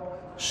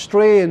somewhat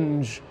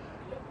strange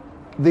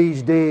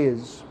these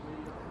days.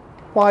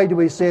 Why do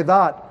we say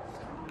that?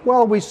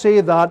 Well, we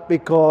say that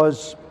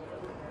because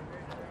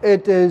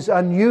it is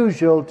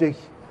unusual to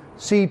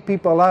see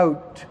people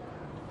out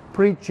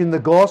preaching the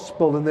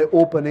gospel in the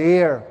open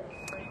air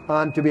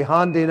and to be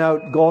handing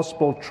out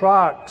gospel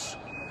tracts.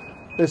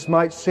 This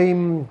might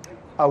seem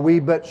a wee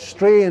bit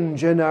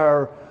strange in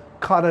our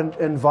current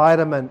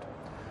environment.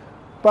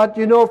 But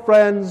you know,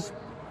 friends,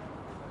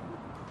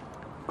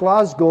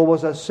 Glasgow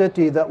was a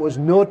city that was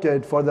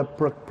noted for the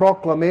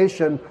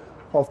proclamation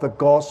of the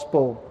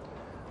gospel.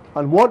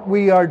 And what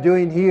we are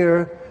doing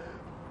here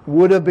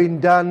would have been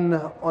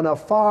done on a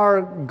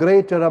far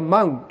greater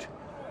amount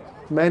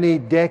many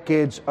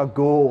decades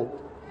ago.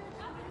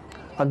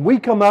 And we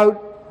come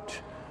out,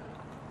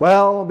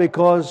 well,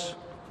 because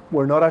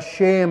we're not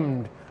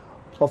ashamed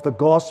of the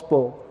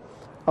gospel,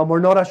 and we're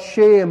not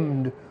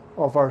ashamed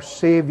of our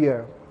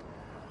Savior.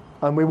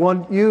 And we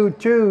want you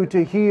too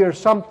to hear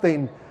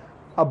something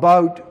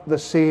about the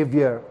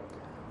Savior,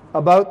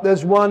 about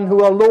this one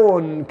who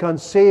alone can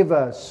save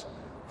us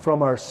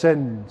from our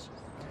sins.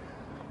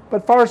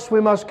 But first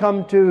we must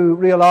come to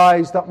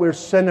realize that we're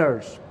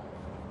sinners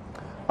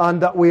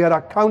and that we are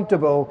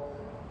accountable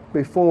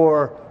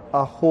before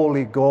a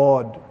holy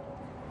God.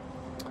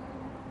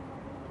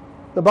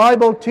 The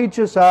Bible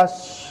teaches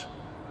us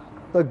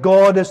that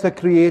God is the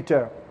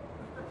Creator.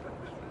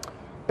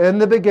 In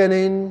the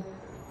beginning,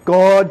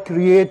 God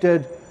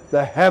created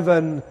the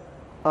heaven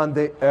and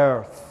the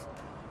earth.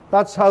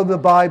 That's how the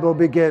Bible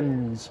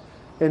begins.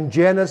 In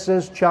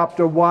Genesis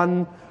chapter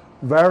 1,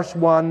 verse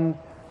 1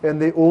 in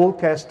the Old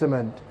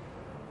Testament.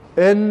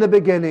 In the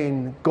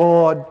beginning,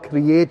 God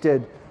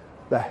created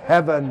the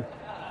heaven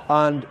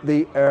and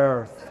the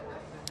earth.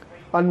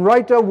 And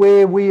right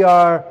away we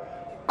are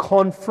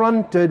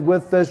confronted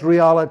with this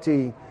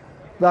reality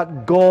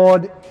that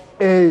God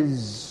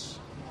is.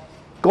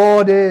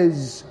 God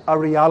is a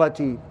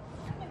reality.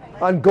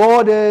 And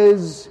God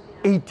is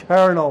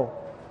eternal.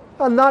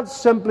 And that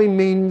simply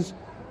means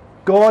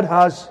God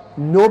has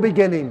no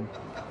beginning.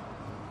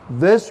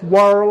 This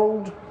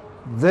world,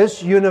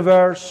 this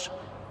universe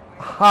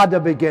had a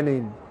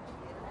beginning.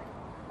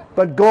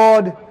 But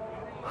God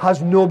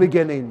has no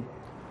beginning.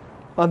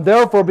 And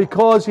therefore,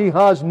 because He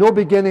has no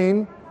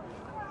beginning,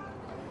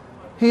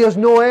 He has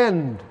no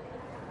end.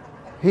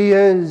 He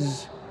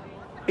is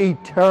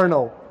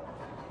eternal.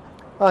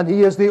 And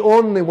He is the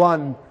only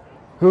one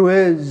who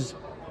is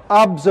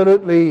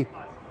absolutely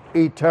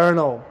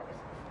eternal.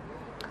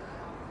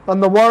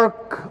 And the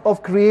work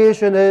of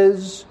creation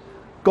is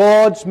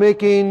God's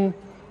making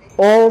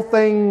all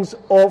things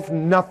of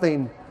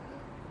nothing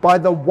by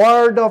the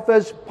word of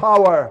His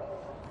power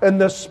in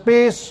the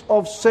space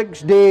of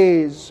 6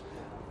 days,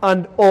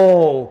 and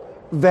all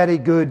very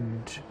good.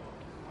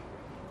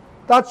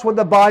 That's what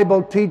the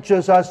Bible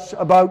teaches us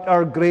about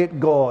our great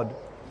God.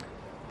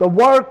 The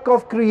work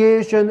of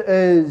creation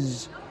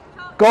is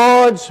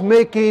God's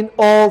making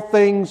all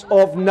things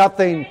of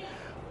nothing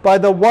by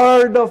the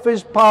word of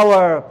His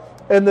power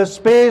in the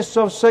space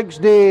of 6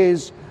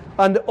 days,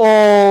 and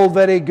all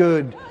very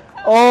good.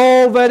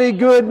 All very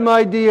good,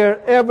 my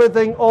dear.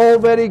 Everything all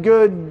very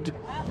good.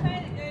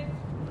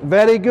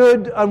 Very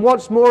good. And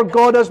what's more,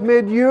 God has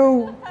made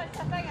you.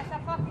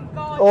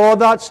 Oh,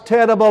 that's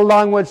terrible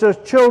language. There's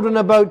children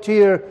about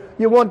here.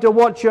 You want to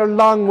watch your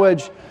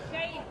language.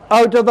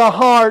 Out of the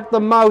heart the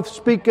mouth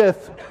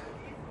speaketh.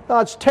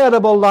 That's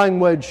terrible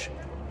language.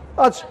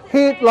 That's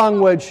hate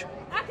language.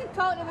 I can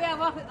talk the way I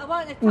want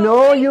to talk.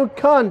 No, you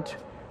can't.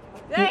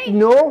 Right?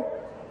 No,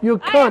 you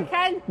can't.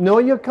 I can. No,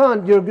 you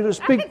can't. You're going to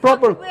speak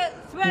proper.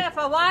 Swear if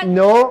I want.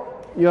 No,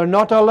 you're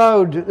not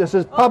allowed. This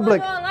is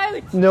public. Oh, I'm not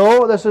allowed.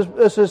 No,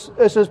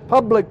 this is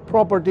public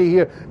property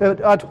here.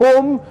 At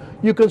home,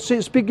 you can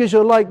speak as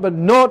you like, but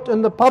not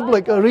in the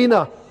public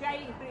arena.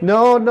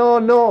 No, no,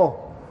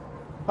 no.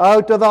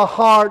 Out of the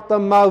heart the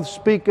mouth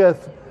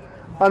speaketh.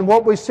 And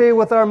what we say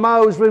with our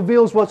mouths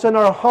reveals what's in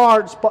our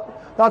hearts.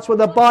 But that's what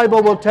the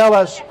Bible will tell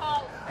us.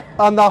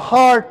 And the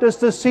heart is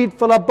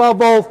deceitful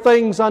above all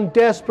things and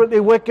desperately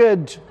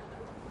wicked.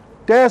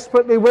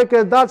 Desperately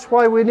wicked. That's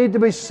why we need to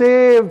be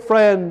saved,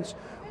 friends.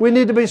 We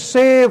need to be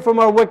saved from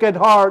our wicked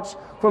hearts,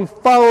 from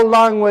foul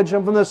language,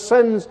 and from the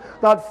sins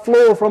that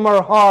flow from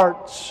our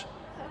hearts.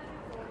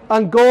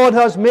 And God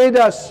has made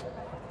us.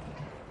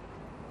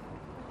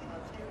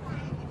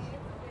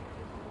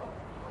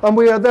 and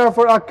we are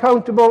therefore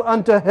accountable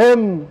unto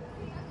Him.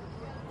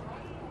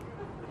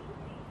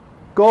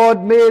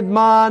 God made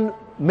man,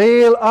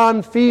 male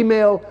and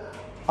female,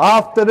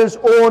 after His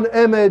own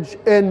image,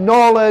 in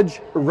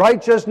knowledge,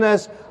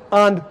 righteousness,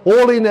 and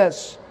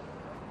holiness,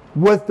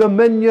 with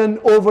dominion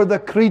over the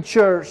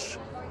creatures.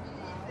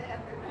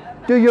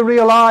 Do you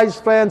realize,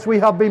 friends, we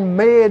have been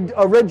made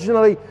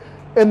originally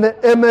in the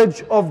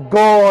image of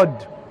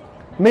God,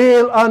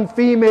 male and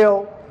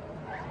female.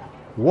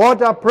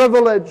 What a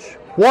privilege,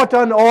 what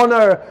an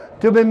honor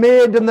to be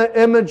made in the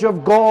image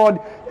of God,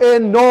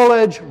 in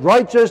knowledge,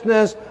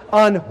 righteousness,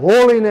 and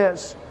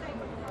holiness.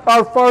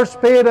 Our first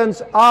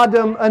parents,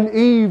 Adam and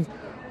Eve,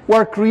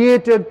 were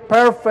created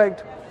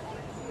perfect,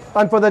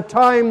 and for the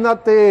time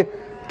that they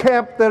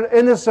kept their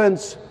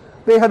innocence,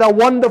 they had a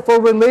wonderful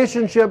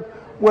relationship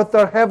with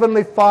their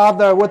Heavenly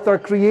Father, with their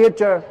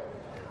Creator,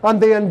 and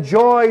they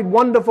enjoyed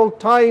wonderful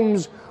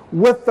times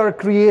with their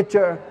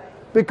Creator,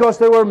 because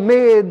they were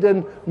made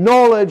in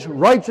knowledge,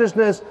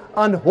 righteousness,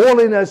 and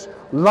holiness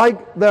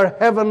like their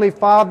Heavenly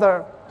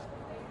Father.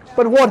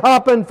 But what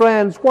happened,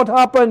 friends? What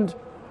happened?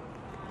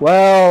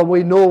 Well,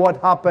 we know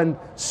what happened.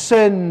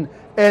 Sin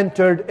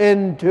entered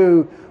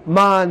into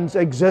man's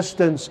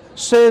existence.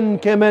 Sin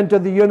came into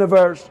the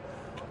universe.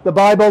 The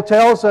Bible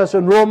tells us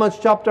in Romans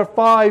chapter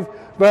 5,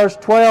 verse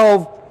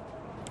 12,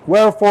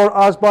 wherefore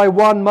as by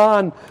one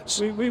man...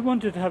 We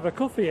wanted to have a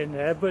coffee in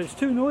there, but it's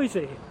too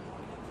noisy.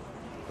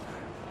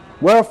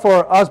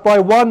 Wherefore, as by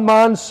one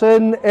man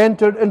sin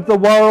entered into the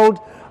world,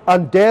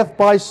 and death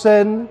by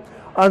sin,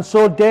 and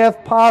so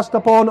death passed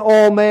upon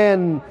all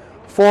men,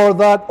 for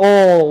that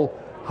all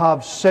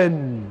have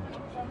sinned.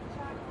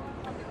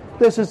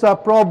 This is a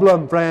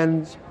problem,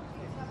 friends.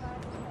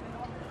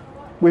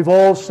 We've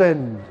all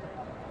sinned.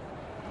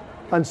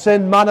 And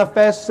sin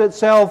manifests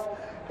itself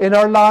in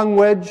our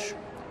language,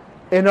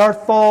 in our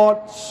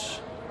thoughts,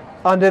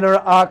 and in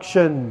our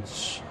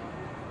actions.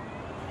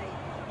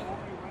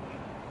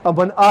 And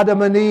when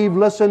Adam and Eve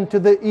listened to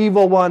the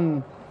evil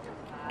one,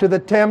 to the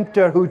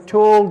tempter who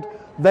told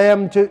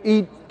them to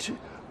eat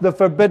the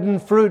forbidden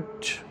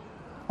fruit,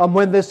 and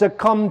when they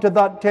succumbed to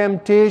that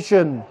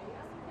temptation,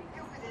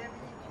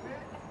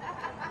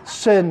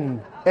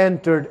 sin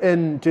entered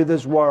into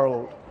this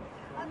world.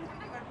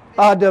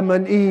 Adam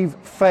and Eve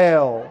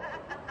fell.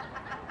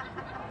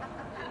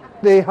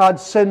 They had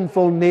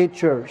sinful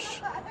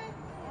natures.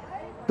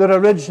 Their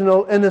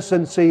original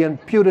innocency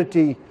and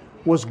purity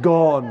was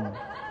gone.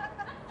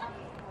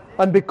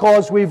 And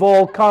because we've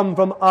all come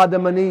from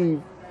Adam and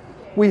Eve,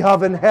 we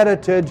have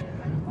inherited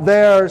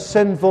their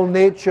sinful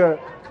nature.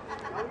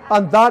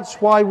 And that's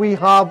why we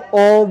have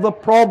all the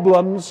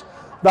problems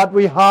that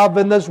we have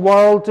in this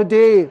world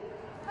today.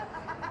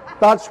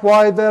 That's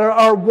why there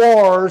are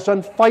wars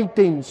and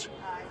fightings.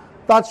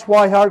 That's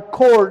why our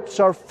courts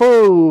are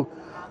full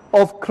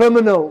of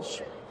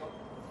criminals,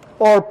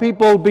 or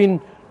people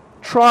being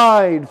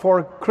tried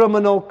for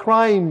criminal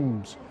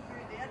crimes.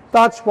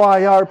 That's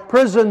why our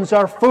prisons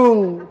are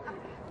full.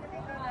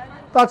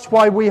 That's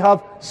why we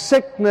have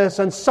sickness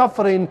and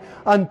suffering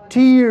and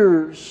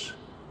tears.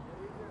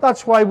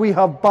 That's why we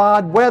have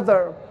bad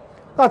weather.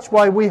 That's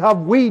why we have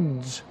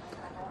weeds.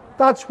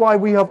 That's why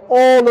we have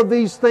all of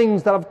these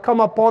things that have come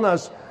upon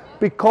us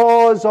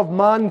because of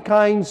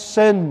mankind's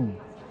sin.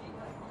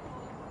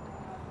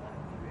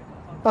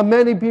 And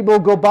many people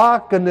go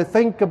back and they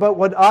think about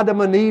what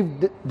Adam and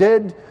Eve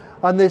did,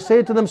 and they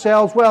say to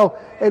themselves, well,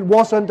 it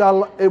wasn't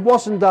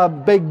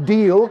a big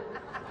deal.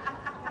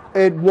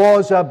 It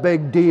was a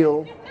big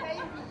deal,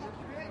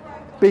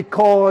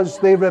 because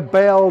they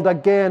rebelled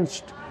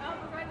against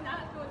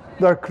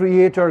their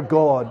Creator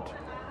God,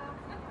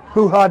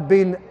 who had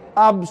been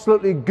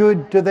absolutely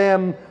good to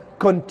them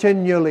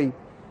continually.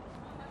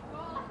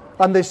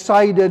 And they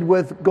sided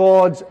with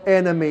God's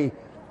enemy,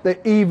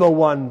 the evil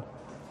one,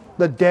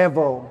 the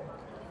devil,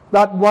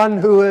 that one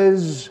who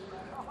is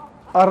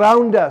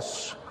around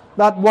us,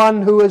 that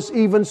one who is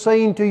even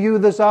saying to you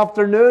this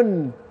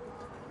afternoon,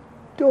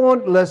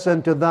 don't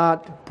listen to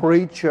that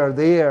preacher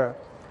there.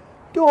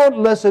 Don't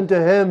listen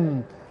to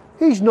him.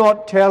 He's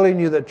not telling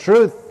you the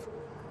truth.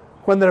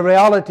 When the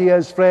reality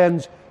is,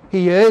 friends,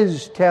 he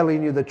is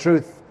telling you the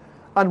truth.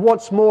 And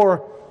what's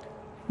more,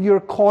 your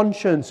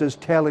conscience is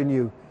telling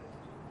you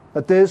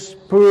that this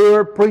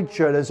poor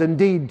preacher is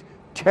indeed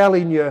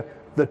telling you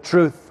the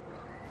truth.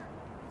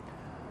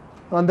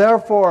 And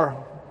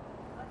therefore,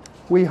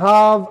 we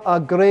have a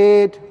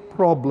great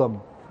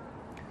problem,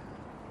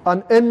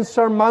 an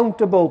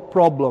insurmountable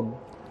problem,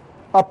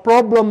 a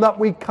problem that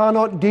we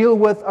cannot deal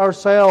with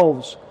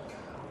ourselves.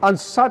 And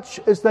such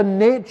is the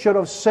nature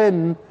of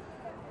sin,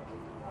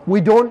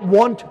 we don't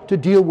want to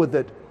deal with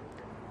it.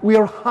 We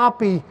are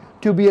happy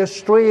to be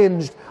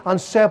estranged and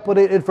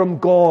separated from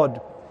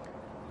God.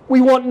 We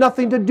want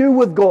nothing to do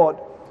with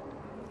God.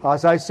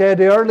 As I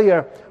said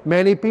earlier,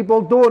 many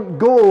people don't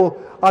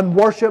go and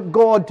worship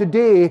God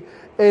today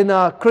in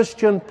a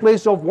Christian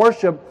place of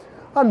worship.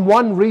 And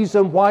one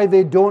reason why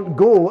they don't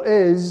go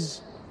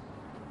is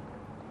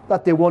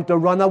that they want to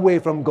run away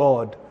from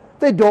God.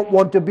 They don't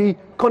want to be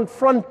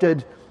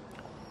confronted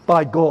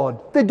by God.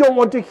 They don't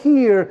want to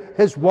hear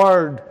His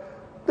Word.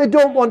 They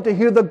don't want to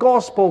hear the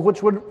gospel,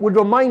 which would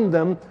remind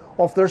them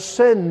of their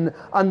sin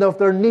and of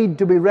their need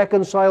to be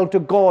reconciled to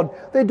God.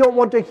 They don't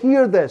want to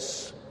hear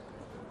this.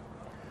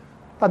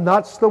 And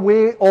that's the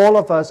way all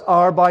of us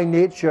are by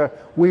nature.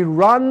 We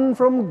run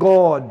from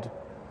God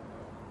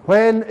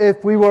when,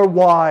 if we were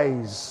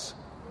wise,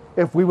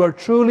 if we were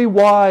truly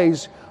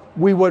wise,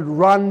 we would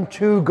run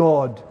to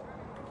God.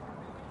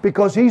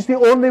 Because He's the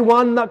only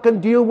one that can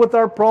deal with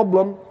our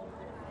problem.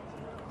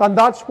 And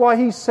that's why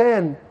He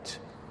sent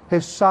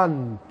His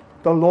Son,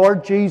 the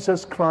Lord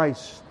Jesus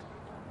Christ.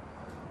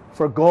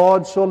 For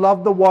God so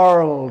loved the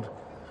world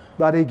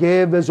that He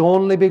gave His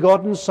only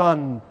begotten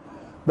Son,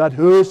 that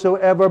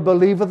whosoever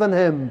believeth in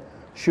Him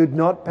should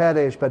not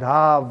perish, but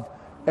have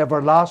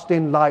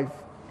everlasting life.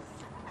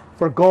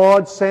 For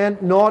God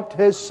sent not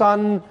His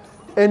Son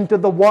into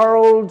the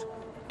world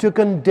to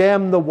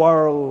condemn the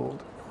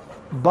world,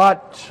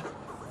 but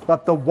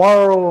that the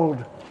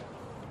world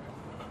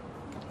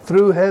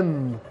through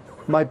Him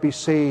might be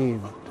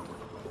saved.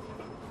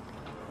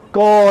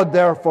 God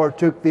therefore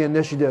took the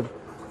initiative.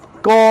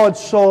 God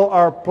saw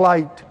our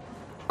plight.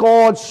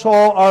 God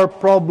saw our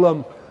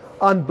problem.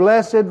 And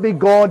blessed be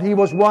God, He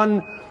was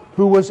one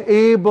who was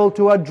able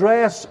to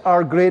address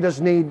our greatest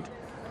need.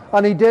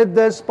 And He did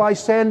this by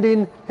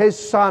sending His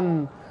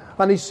Son.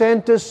 And He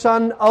sent His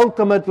Son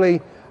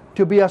ultimately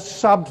to be a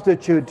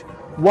substitute,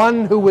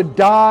 one who would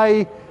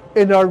die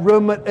in our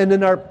room and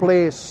in our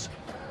place,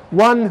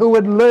 one who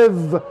would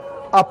live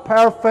a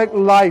perfect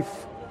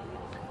life,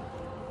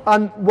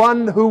 and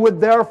one who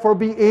would therefore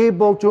be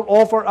able to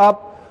offer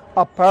up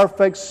a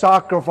perfect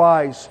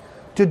sacrifice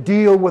to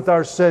deal with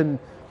our sin.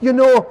 You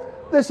know,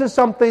 this is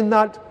something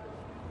that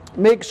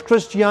makes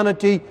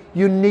Christianity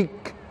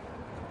unique.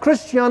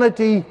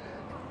 Christianity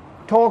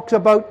talks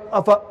about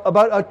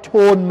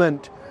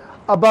atonement,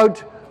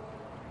 about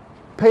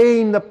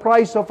paying the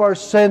price of our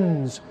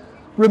sins,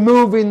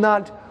 removing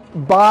that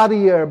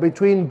barrier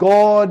between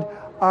God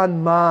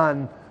and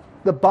man,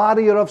 the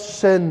barrier of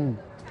sin.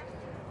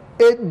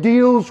 It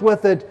deals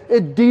with it.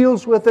 It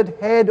deals with it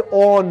head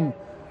on.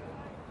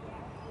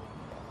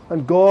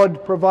 And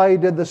God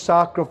provided the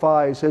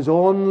sacrifice, His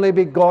only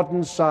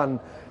begotten Son,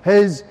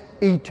 His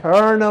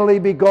eternally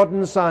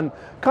begotten Son.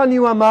 Can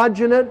you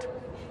imagine it?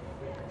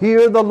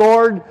 Here the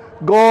Lord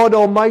God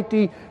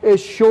Almighty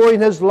is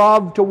showing His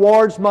love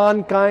towards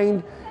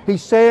mankind. He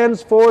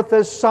sends forth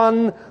His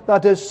Son,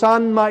 that His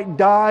Son might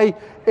die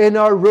in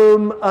our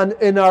room and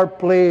in our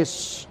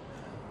place.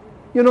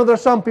 You know,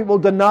 there's some people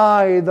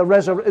deny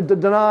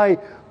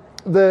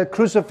the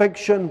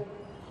crucifixion.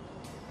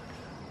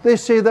 They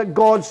say that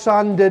God's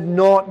Son did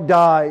not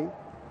die.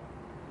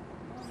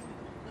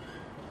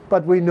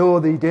 But we know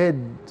that He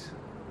did.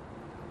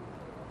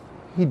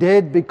 He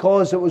did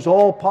because it was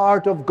all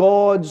part of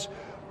God's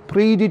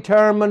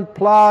predetermined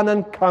plan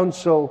and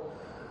counsel.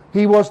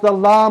 He was the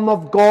Lamb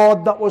of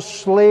God that was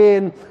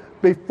slain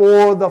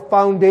before the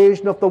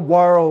foundation of the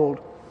world.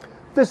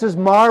 This is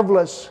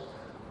marvelous.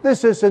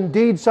 This is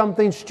indeed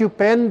something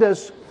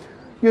stupendous.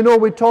 You know,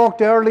 we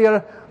talked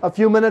earlier, a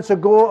few minutes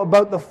ago,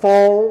 about the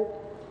fall.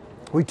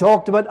 We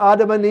talked about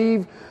Adam and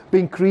Eve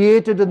being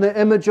created in the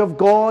image of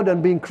God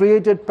and being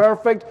created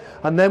perfect.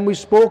 And then we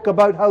spoke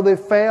about how they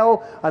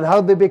fell and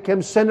how they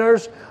became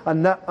sinners.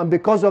 And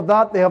because of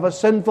that, they have a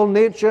sinful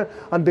nature.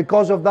 And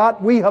because of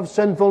that, we have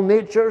sinful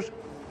natures.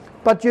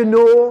 But you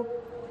know,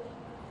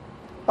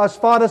 as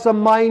far as the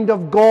mind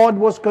of God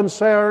was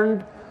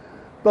concerned,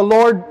 the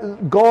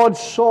Lord God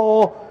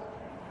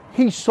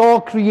He saw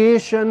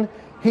creation,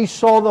 He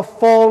saw the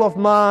fall of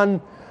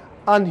man,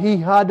 and He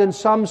had in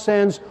some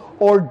sense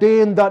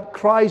ordained that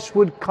Christ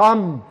would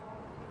come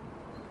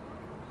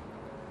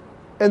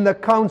in the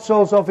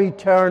councils of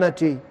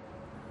eternity.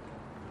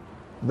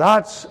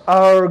 That's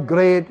our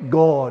great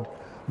God.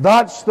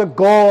 That's the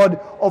God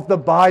of the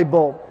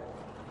Bible.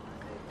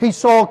 He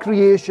saw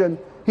creation,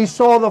 He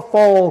saw the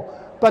fall,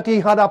 but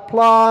He had a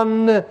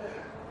plan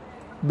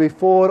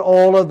before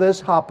all of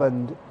this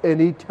happened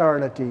in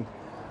eternity.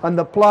 And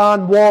the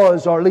plan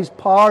was, or at least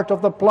part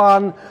of the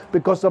plan,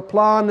 because the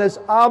plan is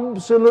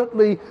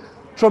absolutely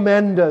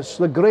tremendous,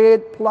 the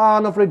great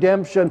plan of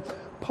redemption,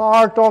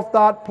 part of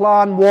that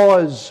plan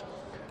was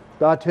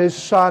that His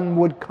Son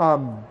would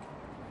come,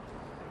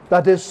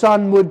 that His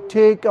Son would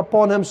take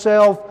upon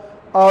Himself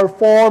our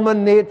form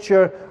and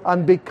nature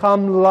and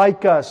become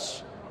like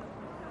us,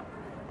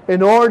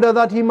 in order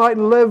that He might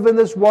live in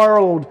this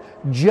world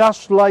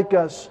just like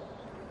us.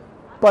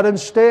 But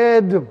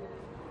instead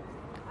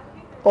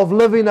of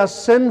living a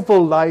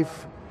sinful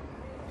life,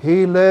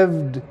 He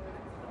lived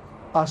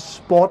a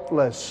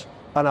spotless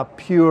and a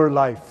pure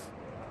life.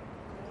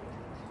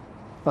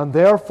 And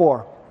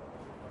therefore,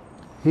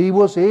 He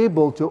was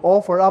able to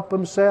offer up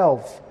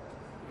Himself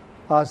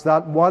as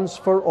that once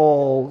for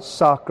all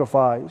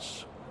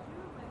sacrifice.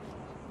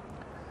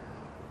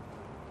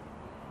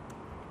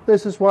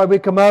 This is why we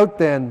come out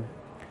then,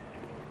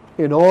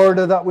 in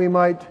order that we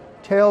might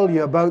tell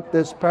you about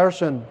this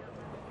person.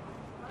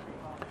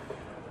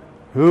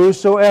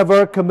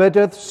 Whosoever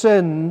committeth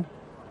sin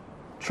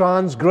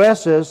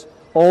transgresses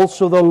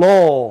also the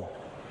law,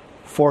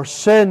 for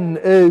sin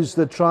is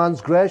the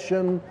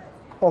transgression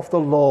of the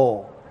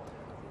law.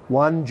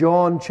 1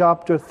 John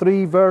chapter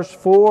 3 verse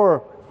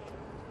 4.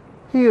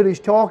 Here he's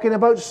talking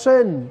about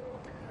sin.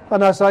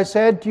 And as I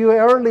said to you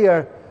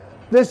earlier,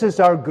 this is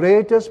our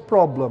greatest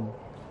problem.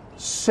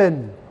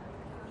 Sin.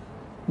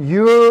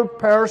 Your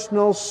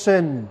personal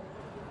sin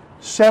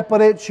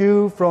separates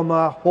you from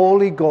a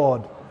holy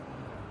God.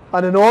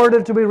 And in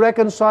order to be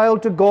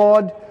reconciled to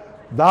God,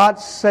 that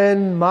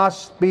sin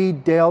must be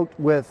dealt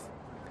with.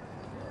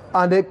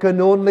 And it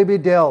can only be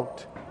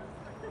dealt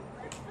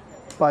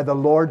by the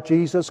Lord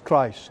Jesus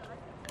Christ.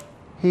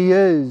 He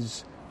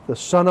is the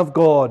Son of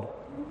God.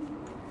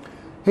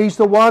 He's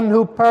the one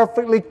who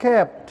perfectly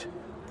kept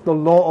the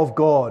law of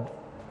God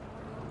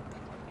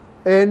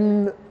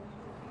in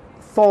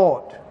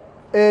thought,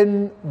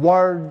 in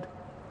word,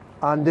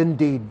 and in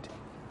deed.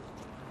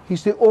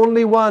 He's the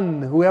only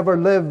one who ever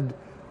lived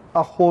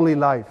a holy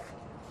life.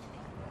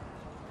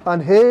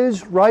 And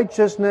His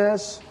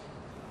righteousness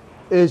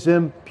is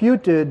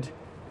imputed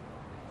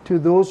to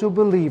those who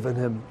believe in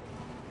Him.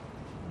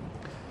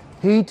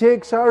 He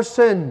takes our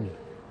sin.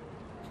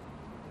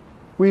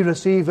 We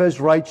receive His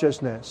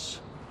righteousness.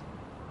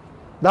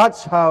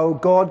 That's how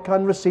God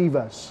can receive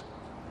us.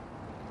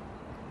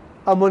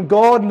 And when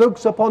God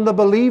looks upon the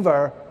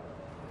believer,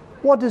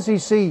 what does He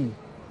see?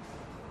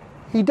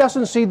 He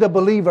doesn't see the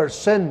believer's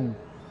sin.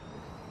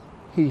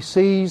 He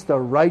sees the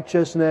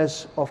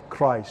righteousness of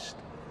Christ.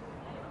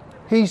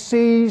 He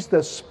sees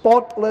the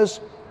spotless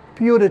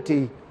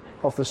purity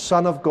of the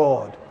Son of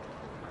God.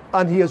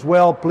 And He is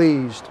well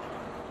pleased.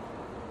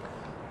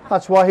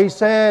 That's why He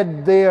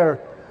said there,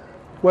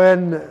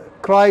 when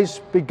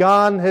Christ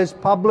began His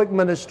public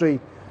ministry,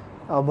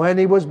 and when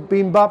He was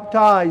being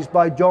baptized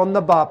by John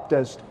the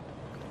Baptist,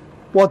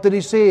 what did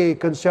He say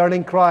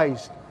concerning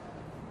Christ?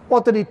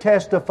 What did He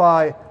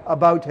testify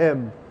about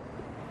Him?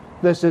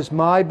 This is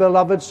my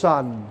beloved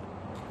Son,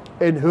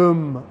 in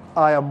whom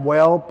I am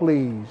well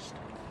pleased.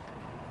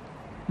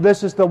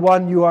 This is the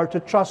one you are to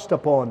trust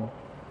upon.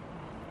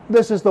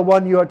 This is the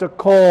one you are to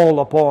call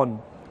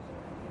upon.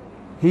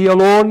 He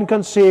alone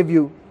can save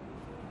you.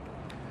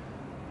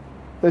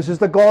 This is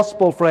the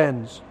gospel,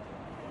 friends.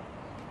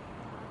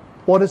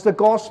 What is the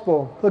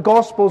gospel? The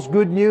gospel's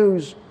good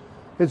news.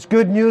 It's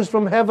good news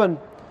from heaven.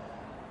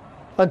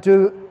 And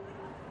to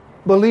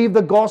believe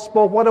the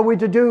gospel, what are we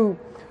to do?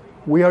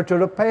 We are to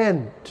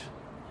repent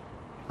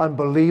and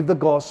believe the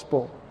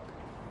gospel.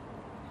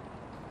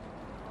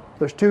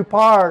 There's two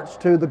parts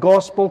to the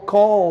gospel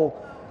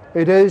call.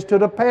 It is to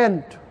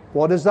repent.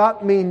 What does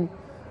that mean?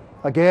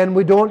 Again,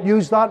 we don't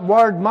use that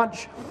word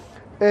much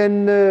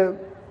in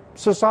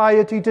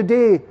society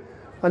today.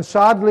 And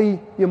sadly,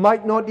 you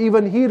might not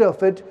even hear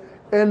of it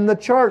in the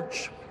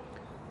church.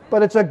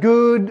 But it's a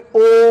good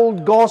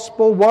old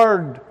gospel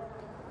word.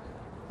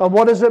 And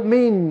what does it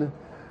mean?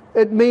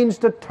 It means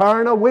to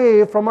turn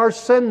away from our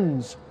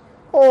sins.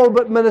 Oh,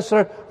 but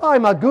minister,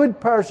 I'm a good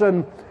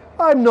person.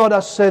 I'm not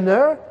a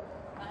sinner.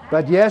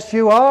 But yes,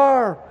 you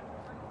are.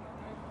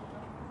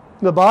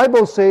 The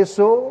Bible says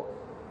so.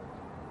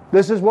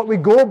 This is what we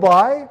go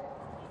by.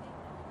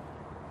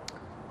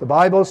 The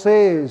Bible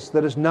says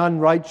there is none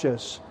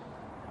righteous.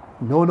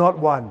 No, not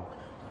one.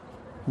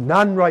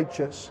 None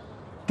righteous.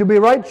 To be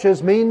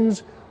righteous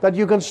means that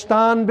you can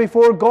stand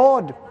before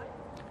God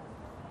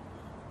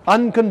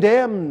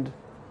uncondemned.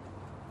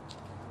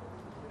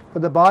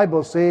 But the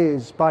Bible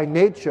says, by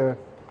nature,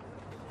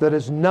 there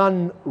is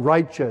none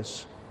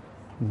righteous.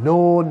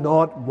 No,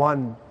 not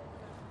one.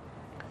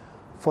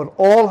 For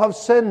all have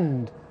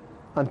sinned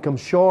and come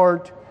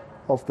short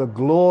of the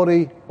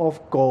glory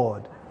of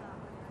God.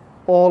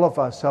 All of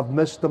us have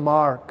missed the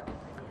mark.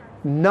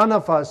 None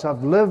of us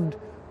have lived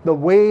the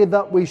way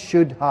that we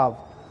should have.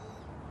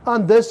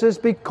 And this is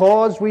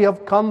because we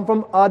have come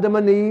from Adam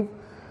and Eve,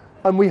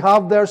 and we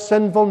have their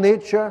sinful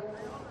nature.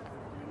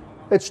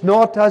 It's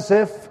not as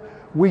if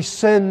we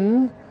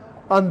sin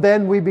and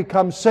then we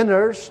become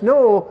sinners.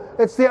 No,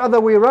 it's the other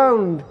way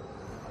around.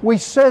 We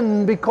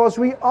sin because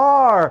we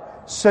are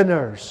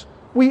sinners.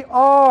 We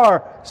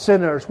are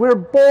sinners. We're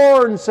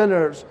born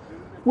sinners.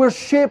 We're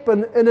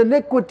shapen in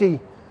iniquity.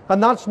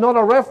 And that's not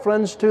a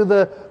reference to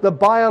the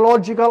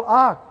biological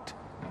act.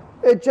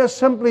 It just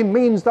simply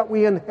means that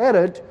we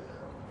inherit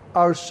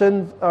our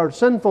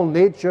sinful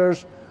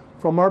natures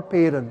from our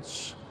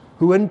parents,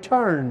 who in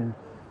turn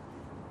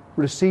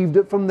received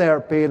it from their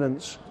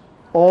parents,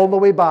 all the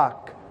way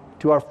back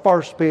to our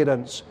first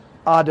parents,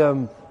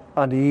 Adam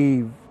and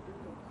Eve.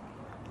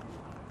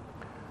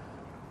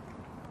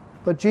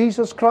 But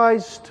Jesus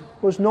Christ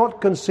was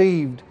not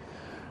conceived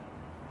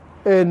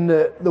in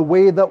the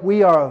way that we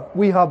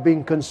have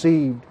been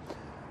conceived.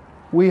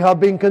 We have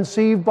been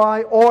conceived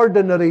by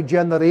ordinary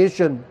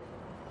generation.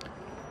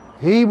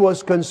 He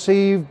was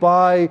conceived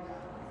by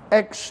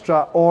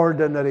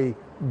extraordinary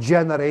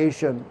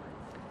generation.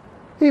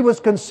 He was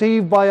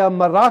conceived by a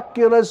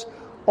miraculous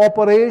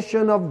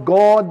operation of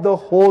God the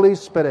Holy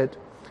Spirit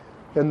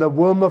in the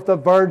womb of the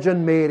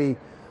Virgin Mary,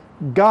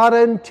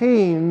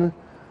 guaranteeing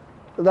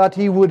that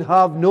he would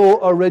have no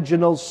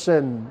original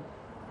sin.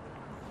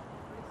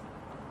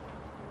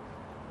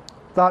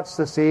 That's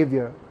the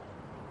Savior.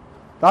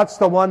 That's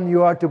the one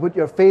you are to put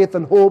your faith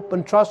and hope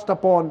and trust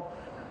upon.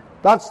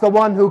 That's the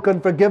one who can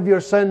forgive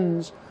your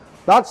sins.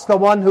 That's the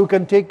one who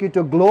can take you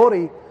to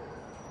glory.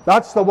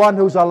 That's the one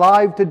who's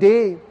alive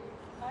today.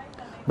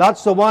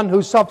 That's the one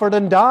who suffered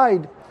and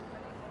died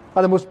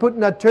and was put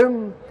in a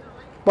tomb.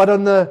 But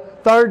on the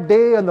third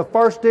day, on the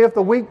first day of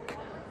the week,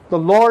 the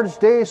Lord's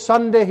Day,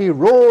 Sunday, he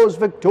rose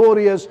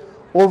victorious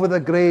over the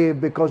grave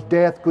because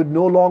death could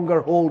no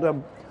longer hold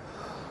him.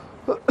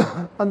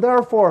 And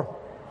therefore,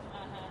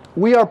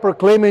 we are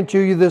proclaiming to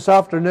you this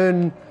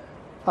afternoon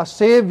a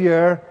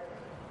Savior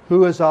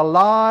who is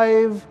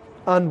alive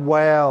and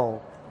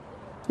well.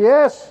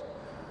 Yes,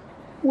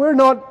 we're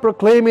not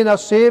proclaiming a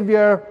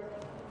Savior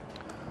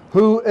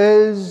who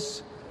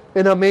is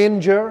in a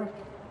manger,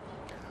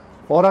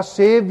 or a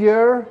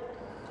Savior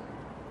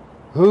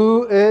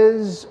who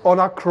is on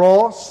a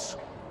cross,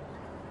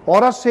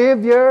 or a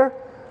Savior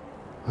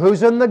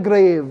who's in the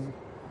grave.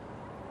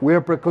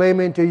 We're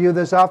proclaiming to you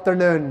this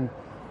afternoon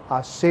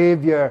a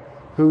Savior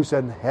who's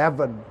in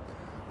heaven,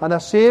 and a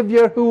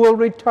Savior who will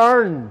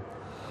return.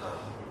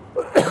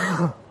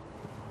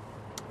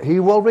 He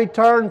will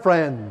return,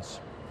 friends.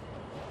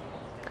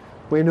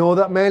 We know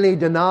that many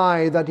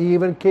deny that he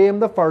even came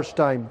the first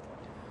time.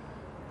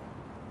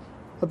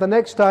 But the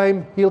next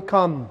time he'll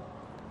come.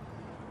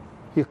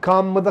 He'll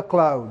come with the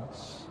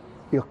clouds.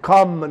 He'll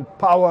come in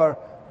power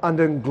and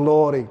in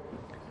glory.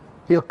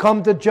 He'll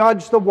come to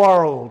judge the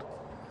world.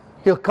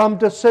 He'll come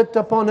to sit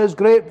upon his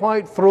great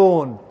white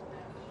throne.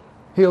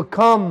 He'll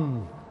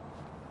come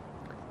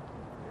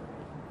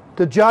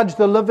to judge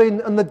the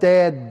living and the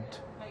dead.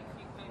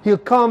 He'll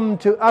come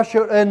to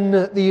usher in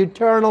the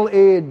eternal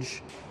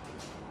age.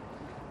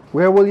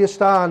 Where will you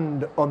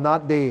stand on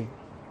that day?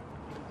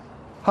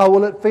 How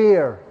will it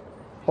fare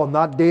on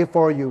that day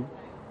for you?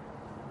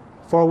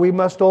 For we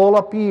must all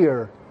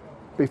appear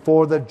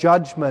before the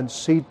judgment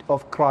seat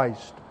of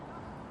Christ,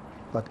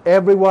 that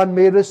everyone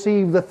may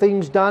receive the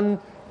things done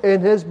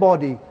in his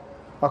body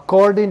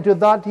according to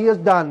that he has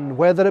done,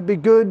 whether it be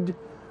good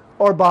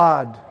or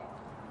bad.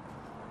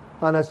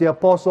 And as the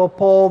Apostle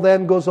Paul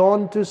then goes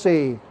on to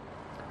say,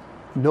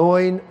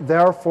 knowing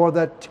therefore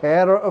the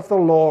terror of the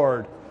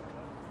Lord,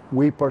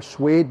 we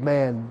persuade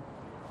men.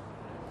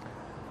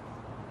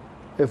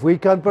 If we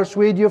can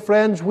persuade you,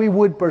 friends, we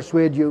would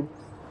persuade you.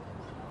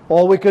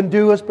 All we can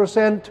do is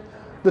present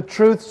the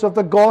truths of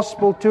the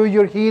gospel to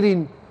your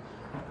hearing.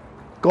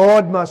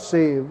 God must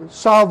save.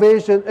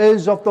 Salvation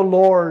is of the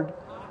Lord.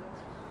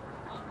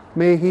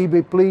 May he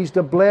be pleased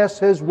to bless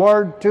his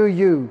word to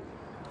you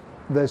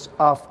this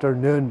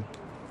afternoon.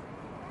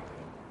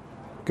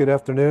 Good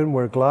afternoon.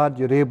 We're glad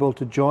you're able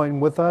to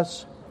join with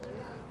us.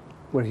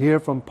 We're here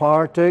from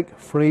Partick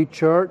Free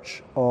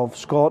Church of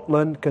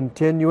Scotland,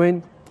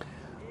 continuing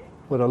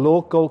with a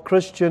local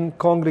Christian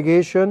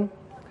congregation.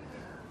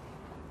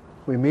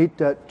 We meet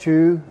at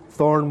 2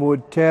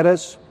 Thornwood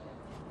Terrace.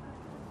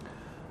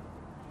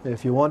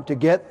 If you want to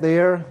get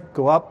there,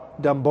 go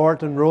up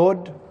Dumbarton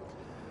Road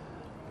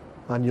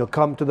and you'll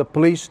come to the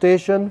police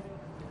station.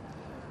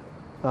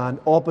 And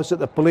opposite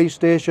the police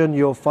station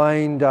you'll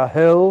find a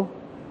hill.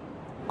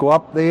 Go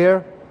up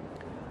there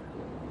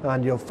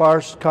and you'll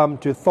first come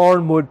to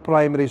Thornwood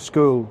Primary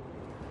School.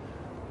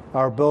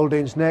 Our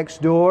building's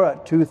next door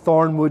at 2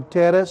 Thornwood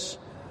Terrace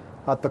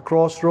at the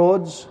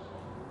crossroads.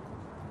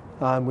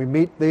 And we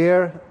meet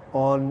there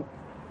on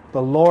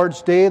the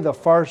Lord's Day, the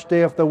first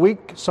day of the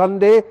week,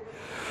 Sunday,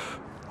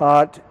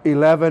 at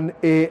 11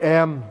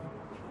 a.m.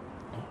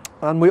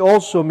 And we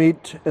also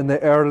meet in the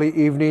early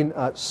evening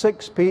at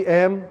 6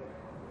 p.m.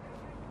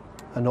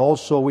 And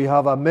also we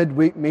have a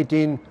midweek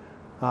meeting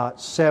at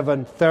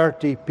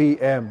 7:30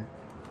 p.m.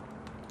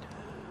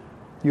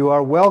 You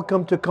are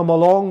welcome to come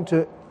along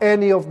to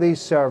any of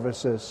these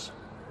services.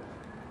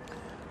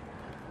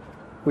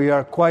 We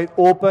are quite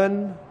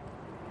open.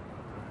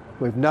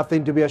 We've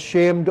nothing to be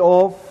ashamed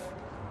of.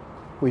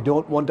 We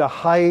don't want to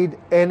hide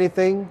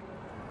anything.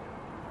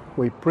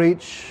 We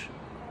preach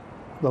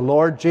the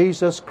Lord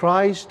Jesus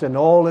Christ in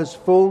all his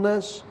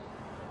fullness.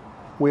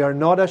 We are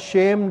not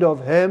ashamed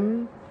of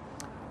him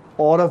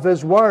or of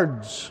his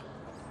words.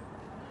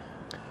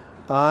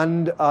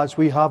 And as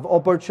we have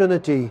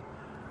opportunity,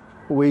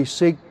 we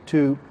seek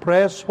to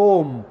press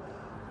home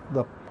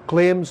the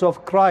claims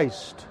of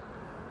Christ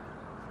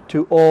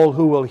to all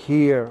who will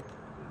hear.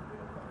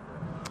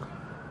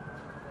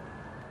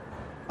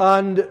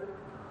 And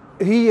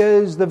he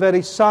is the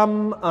very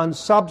sum and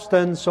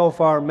substance of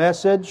our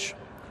message,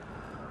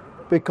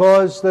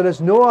 because there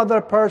is no other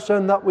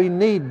person that we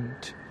need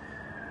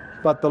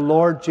but the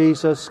Lord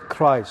Jesus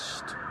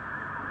Christ.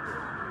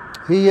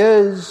 He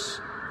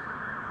is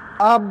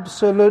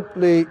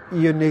absolutely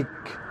unique.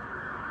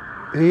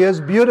 He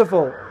is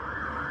beautiful.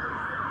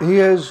 He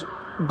is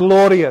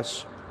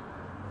glorious.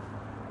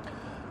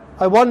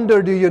 I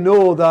wonder, do you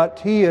know that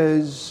he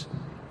is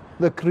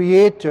the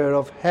creator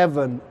of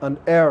heaven and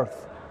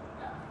earth,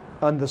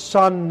 and the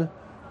sun,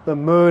 the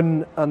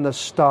moon, and the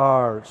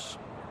stars?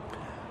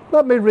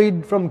 Let me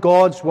read from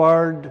God's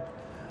Word,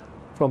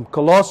 from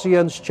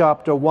Colossians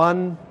chapter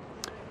 1,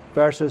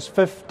 verses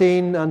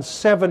 15 and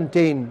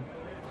 17.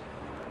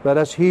 Let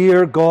us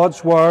hear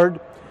God's Word,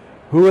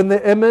 who is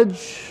the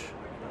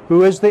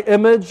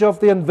image of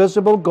the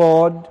invisible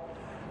God,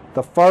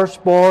 the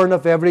firstborn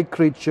of every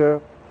creature.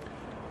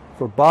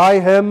 For by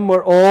him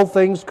were all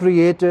things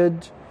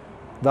created,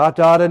 that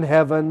are in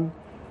heaven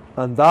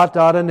and that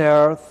are in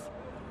earth,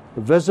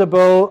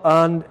 visible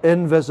and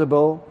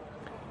invisible,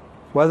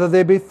 whether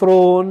they be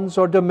thrones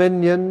or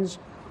dominions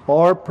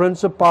or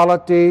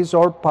principalities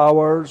or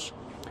powers.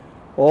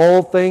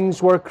 All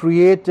things were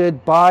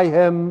created by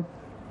him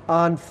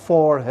and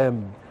for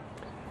him.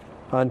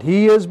 And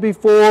he is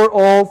before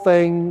all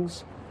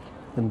things,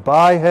 and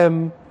by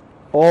him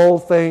all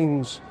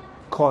things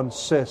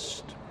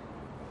consist.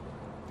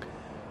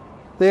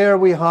 There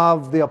we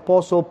have the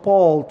Apostle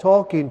Paul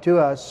talking to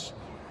us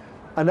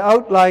and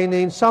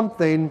outlining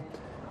something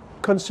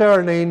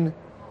concerning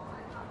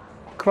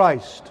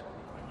Christ,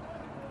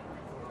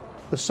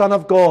 the Son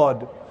of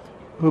God,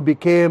 who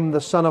became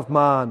the Son of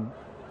Man,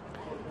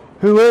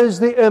 who is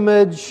the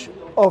image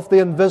of the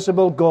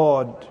invisible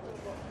God.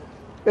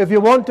 If you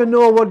want to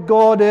know what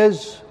God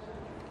is,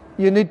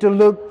 you need to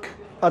look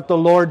at the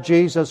Lord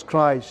Jesus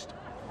Christ.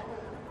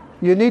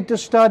 You need to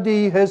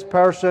study his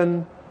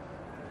person.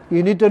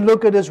 You need to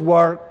look at his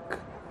work.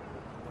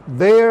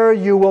 There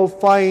you will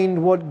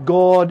find what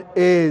God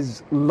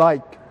is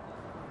like.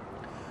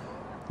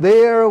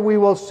 There we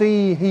will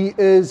see he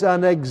is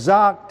an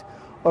exact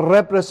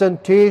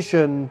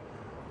representation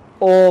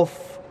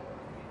of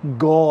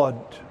God.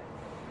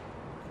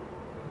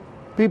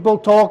 People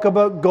talk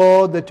about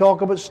God, they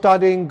talk about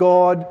studying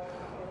God.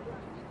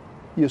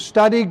 You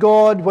study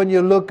God when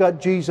you look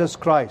at Jesus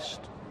Christ.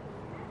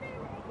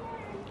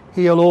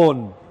 He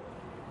alone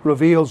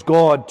reveals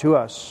God to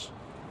us.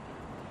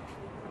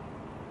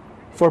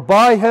 For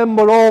by him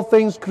were all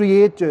things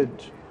created,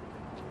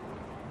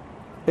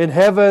 in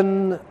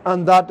heaven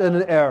and that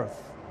in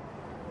earth.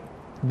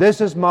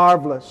 This is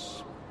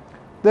marvelous.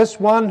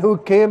 This one who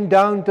came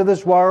down to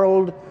this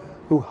world,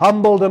 who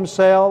humbled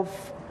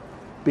himself,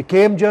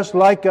 became just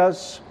like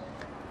us.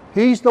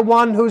 He's the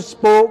one who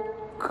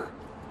spoke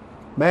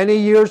many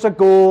years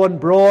ago and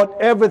brought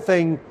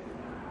everything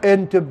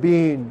into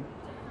being.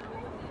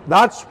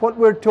 That's what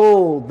we're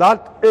told.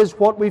 That is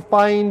what we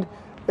find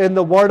in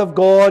the Word of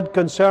God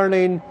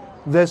concerning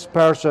this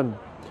person.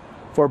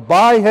 For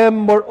by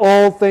him were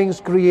all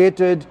things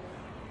created,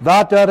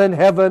 that are in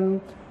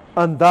heaven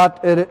and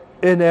that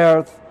in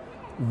earth,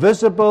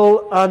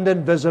 visible and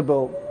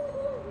invisible.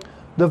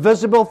 The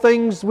visible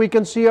things we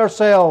can see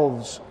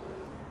ourselves,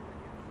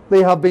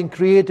 they have been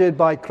created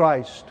by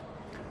Christ.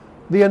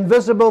 The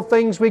invisible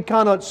things we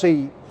cannot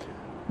see,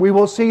 we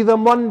will see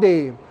them one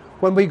day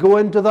when we go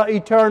into the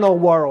eternal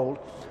world,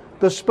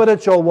 the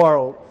spiritual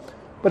world.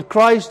 But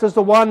Christ is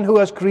the one who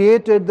has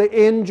created the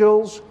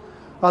angels,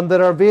 and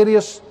there are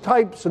various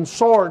types and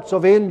sorts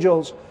of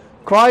angels.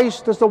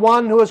 Christ is the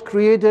one who has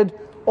created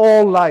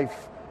all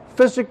life,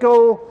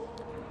 physical,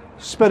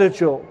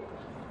 spiritual.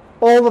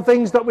 All the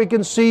things that we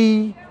can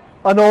see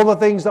and all the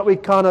things that we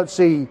cannot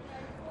see,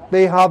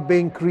 they have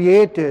been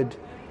created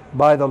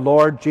by the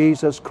Lord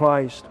Jesus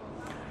Christ.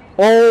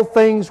 All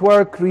things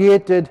were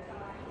created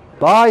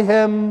by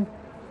him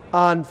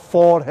and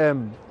for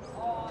him.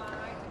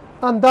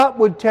 And that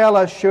would tell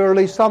us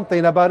surely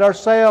something about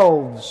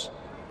ourselves.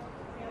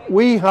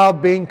 We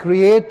have been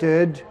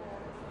created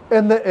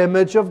in the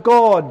image of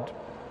God.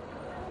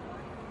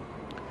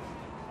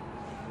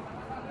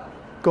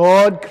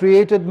 God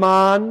created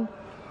man,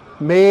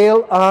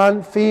 male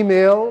and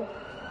female,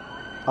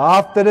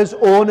 after his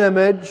own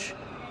image,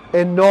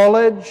 in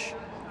knowledge,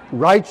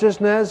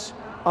 righteousness,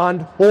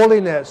 and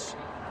holiness,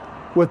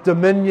 with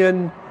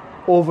dominion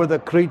over the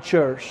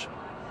creatures.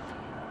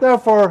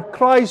 Therefore,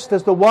 Christ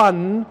is the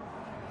one,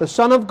 the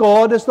Son of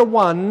God is the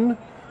one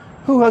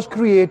who has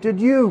created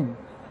you.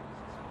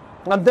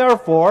 And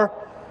therefore,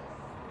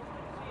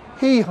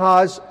 he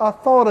has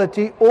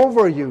authority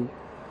over you,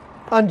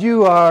 and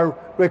you are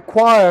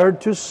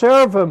required to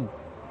serve him.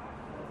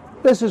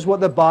 This is what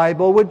the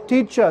Bible would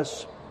teach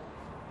us.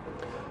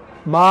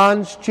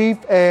 Man's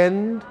chief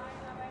end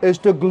is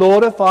to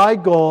glorify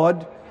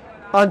God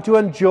and to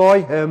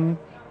enjoy him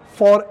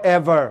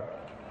forever.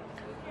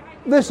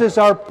 This is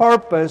our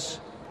purpose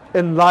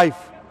in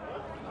life.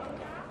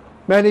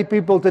 Many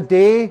people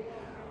today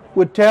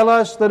would tell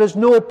us there is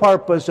no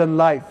purpose in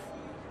life.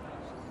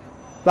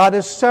 That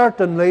is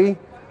certainly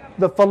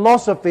the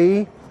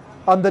philosophy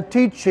and the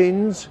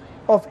teachings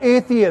of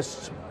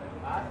atheists.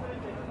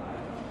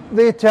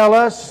 They tell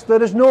us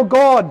there is no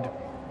God.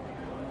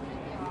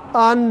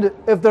 And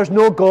if there's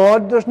no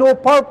God, there's no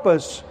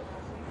purpose.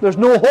 There's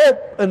no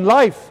hope in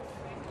life.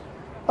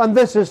 And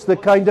this is the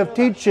kind of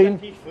teaching,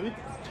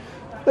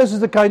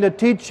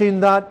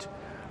 that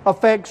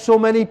affects so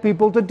many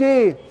people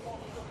today.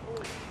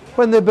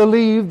 When they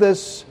believe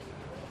this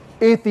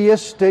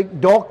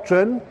atheistic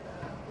doctrine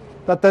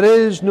that there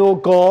is no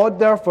God,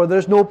 therefore there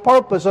is no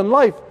purpose in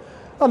life.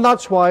 And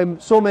that's why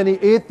so many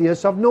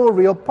atheists have no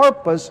real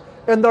purpose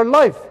in their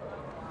life.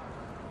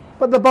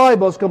 But the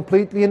Bible is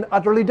completely and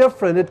utterly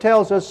different. It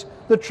tells us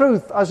the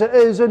truth as it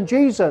is in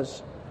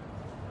Jesus.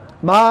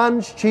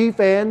 Man's chief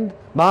end,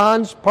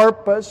 man's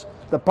purpose,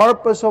 the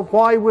purpose of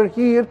why we're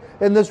here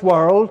in this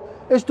world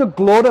is to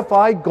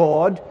glorify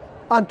God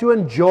and to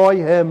enjoy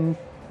Him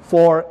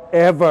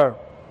forever.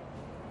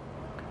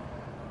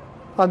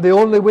 And the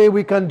only way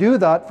we can do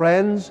that,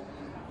 friends,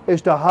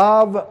 is to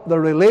have the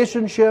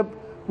relationship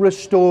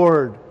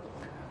restored.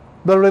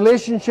 The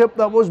relationship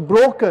that was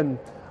broken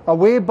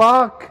away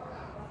back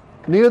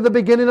near the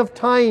beginning of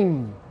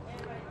time,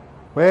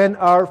 when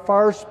our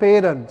first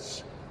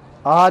parents,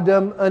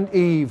 Adam and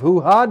Eve,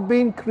 who had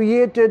been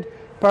created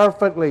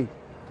perfectly,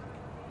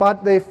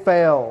 but they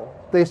fell.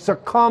 They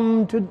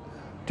succumbed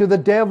to the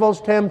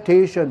devil's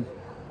temptation.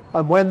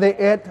 And when they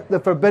ate the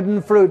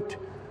forbidden fruit,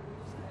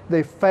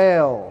 they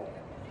fell.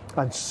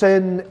 And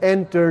sin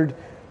entered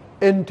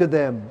into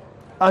them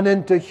and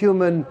into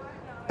human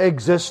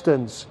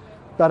existence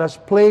that has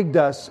plagued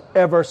us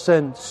ever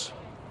since.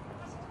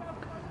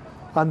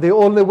 And the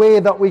only way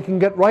that we can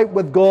get right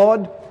with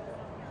God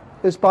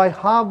is by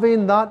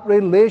having that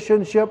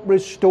relationship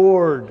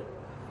restored.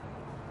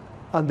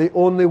 And the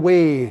only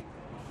way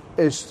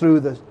is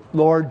through the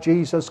Lord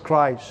Jesus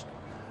Christ,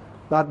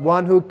 that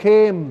one who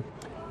came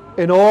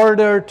in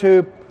order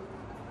to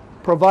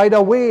provide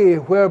a way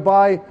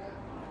whereby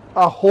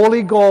a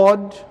holy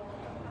God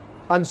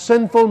and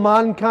sinful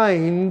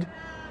mankind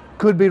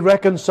could be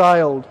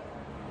reconciled.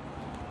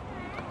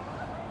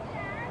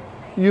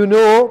 You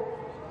know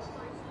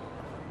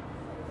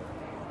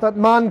that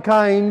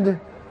mankind,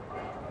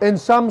 in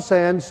some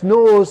sense,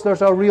 knows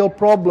there's a real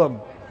problem.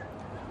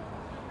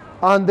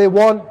 And they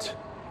want,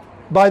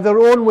 by their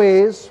own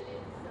ways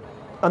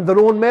and their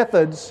own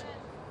methods,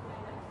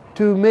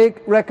 to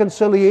make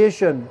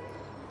reconciliation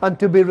and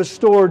to be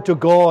restored to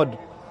God.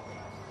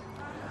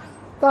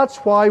 That's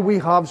why we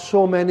have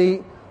so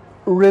many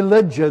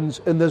religions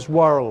in this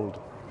world.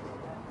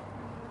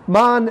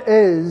 Man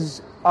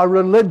is a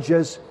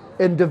religious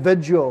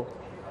individual.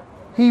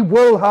 He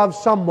will have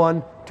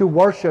someone to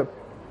worship.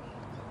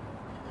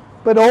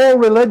 But all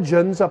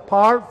religions,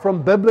 apart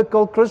from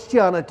biblical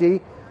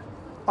Christianity,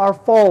 are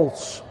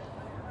false.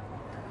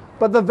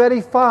 But the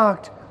very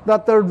fact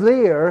that they're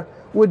there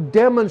would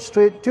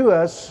demonstrate to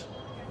us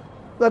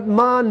that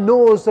man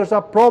knows there's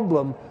a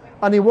problem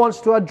and he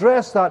wants to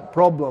address that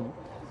problem.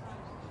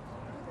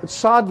 But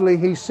sadly,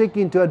 he's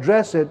seeking to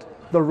address it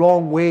the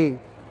wrong way.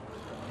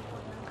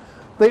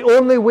 The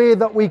only way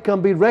that we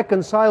can be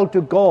reconciled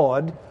to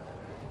God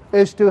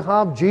is to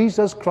have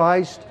Jesus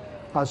Christ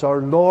as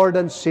our Lord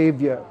and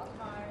Savior.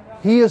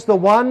 He is the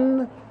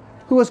one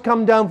who has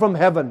come down from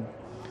heaven.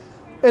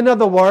 In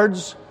other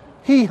words,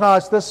 He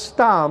has the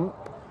stamp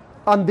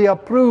and the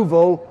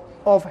approval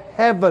of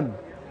heaven.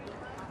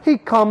 He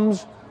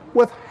comes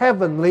with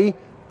heavenly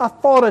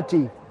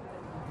authority.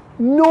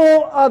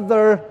 No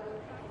other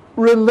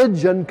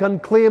religion can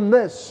claim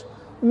this.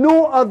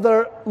 No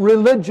other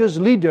religious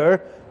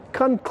leader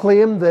can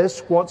claim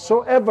this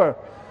whatsoever.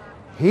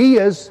 He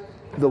is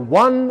the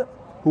one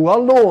who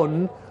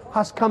alone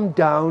has come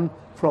down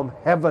from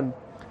heaven.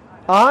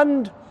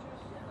 And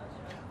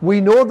we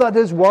know that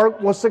His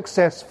work was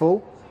successful.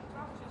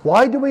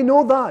 Why do we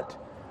know that?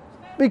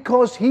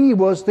 Because He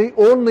was the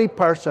only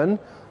person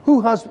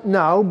who has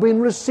now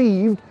been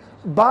received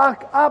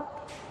back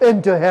up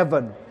into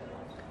heaven.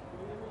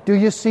 Do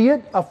you see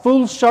it? A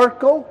full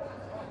circle.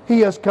 He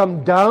has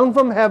come down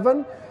from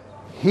heaven.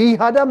 He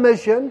had a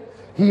mission.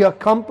 He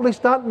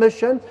accomplished that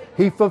mission.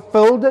 He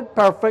fulfilled it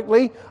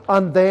perfectly.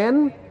 And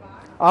then,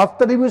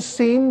 after He was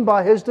seen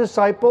by His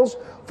disciples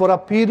for a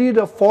period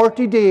of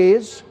 40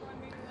 days,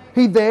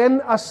 He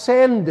then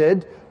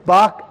ascended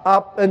back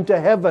up into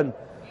heaven.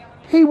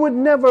 He would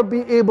never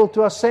be able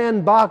to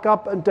ascend back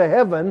up into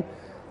heaven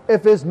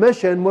if His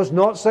mission was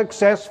not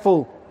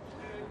successful.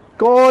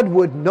 God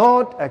would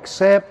not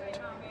accept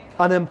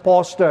an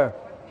impostor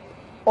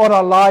or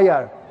a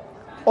liar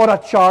or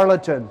a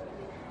charlatan.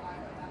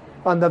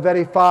 And the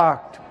very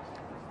fact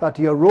that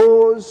He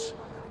arose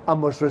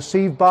and was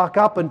received back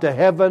up into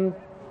heaven,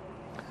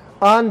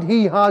 and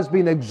He has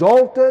been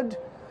exalted,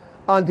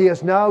 and He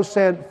has now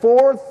sent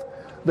forth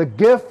the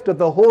gift of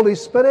the Holy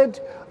Spirit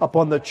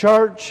upon the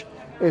church,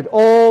 it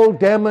all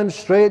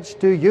demonstrates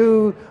to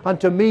you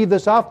and to me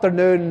this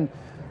afternoon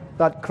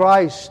that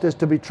Christ is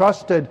to be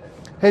trusted.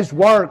 His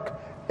work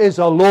is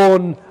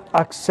alone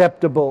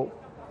acceptable.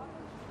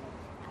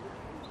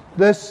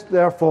 This,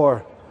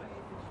 therefore,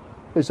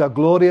 is a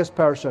glorious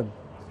person,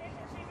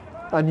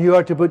 and you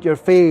are to put your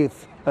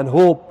faith and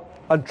hope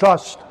and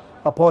trust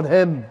upon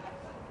Him.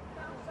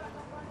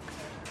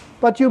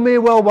 But you may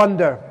well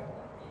wonder,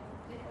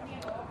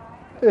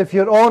 if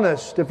you're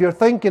honest, if you're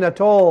thinking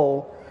at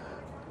all,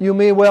 you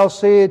may well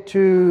say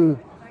to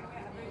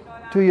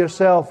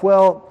yourself,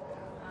 well,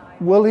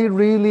 will He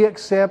really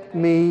accept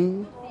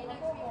me?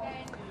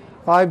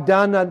 I've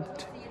done a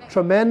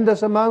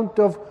tremendous amount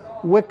of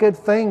wicked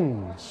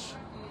things.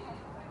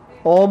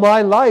 All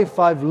my life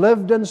I've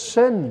lived in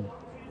sin.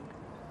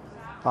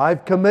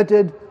 I've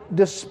committed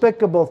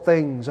despicable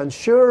things, and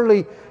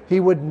surely He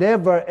would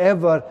never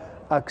ever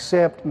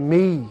accept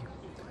me.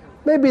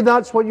 Maybe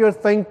that's what you're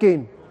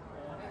thinking.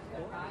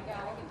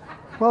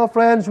 Well,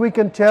 friends, we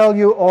can tell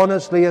you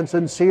honestly and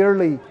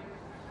sincerely,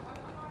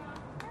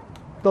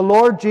 the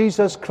Lord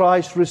Jesus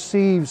Christ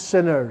receives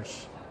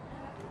sinners.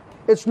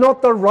 It's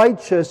not the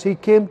righteous He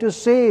came to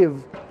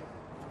save.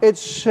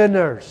 It's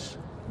sinners.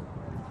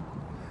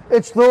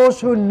 It's those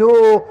who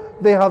know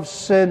they have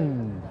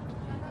sinned.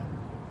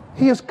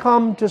 He has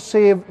come to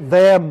save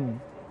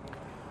them.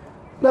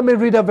 Let me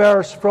read a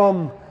verse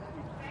from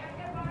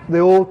the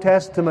Old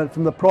Testament,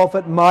 from the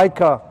prophet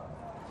Micah,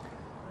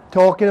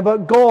 talking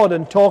about God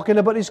and talking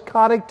about His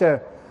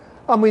character.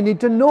 And we need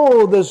to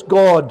know this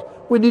God.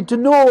 We need to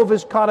know of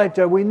His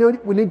character. We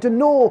need to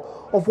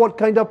know of what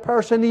kind of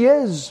person He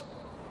is.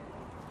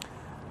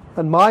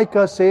 And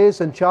Micah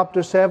says in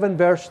chapter 7,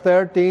 verse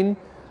 13,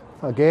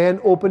 again,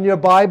 open your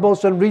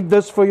Bibles and read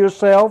this for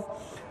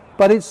yourself.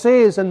 But it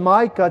says in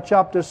Micah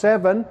chapter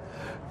 7,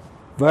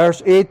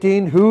 verse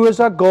 18, Who is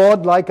a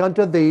God like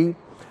unto thee,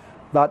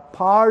 that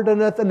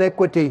pardoneth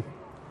iniquity,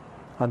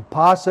 and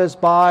passes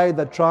by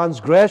the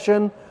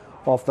transgression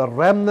of the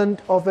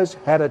remnant of his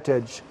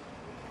heritage?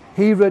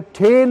 He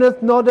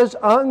retaineth not his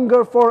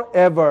anger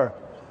forever,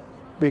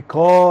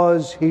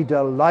 because he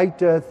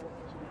delighteth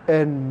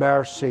in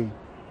mercy.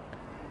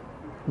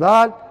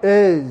 That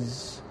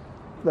is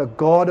the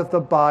God of the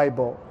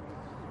Bible.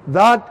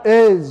 That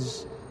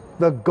is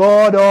the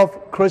God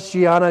of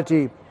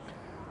Christianity.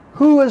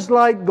 Who is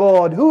like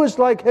God? Who is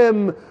like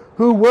Him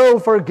who will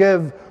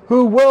forgive,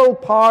 who will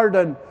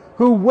pardon,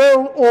 who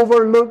will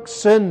overlook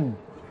sin,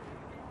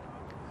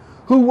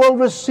 who will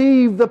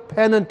receive the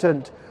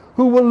penitent,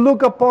 who will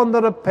look upon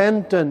the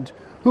repentant,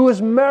 who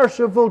is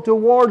merciful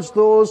towards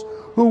those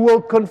who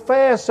will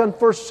confess and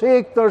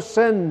forsake their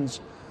sins?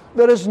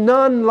 There is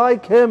none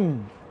like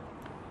Him.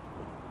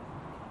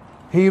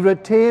 He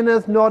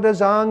retaineth not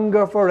His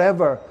anger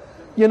forever.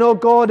 You know,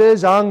 God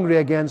is angry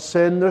against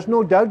sin. There's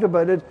no doubt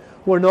about it.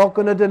 We're not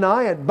going to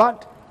deny it.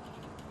 But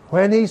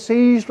when He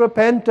sees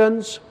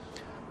repentance,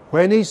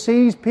 when He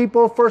sees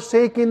people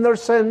forsaking their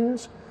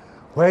sins,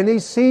 when He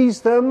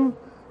sees them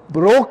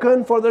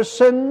broken for their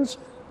sins,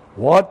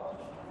 what?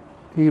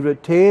 He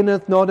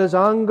retaineth not His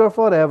anger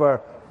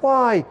forever.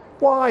 Why?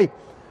 Why?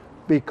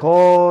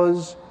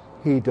 Because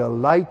He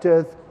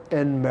delighteth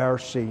in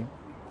mercy.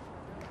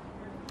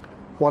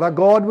 What a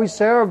God we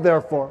serve,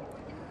 therefore.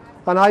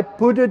 And I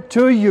put it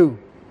to you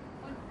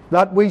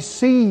that we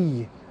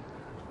see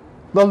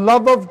the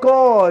love of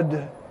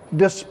God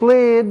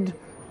displayed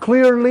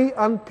clearly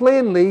and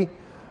plainly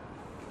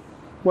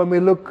when we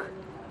look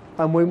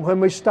and when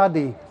we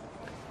study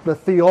the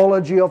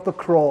theology of the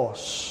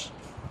cross.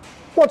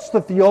 What's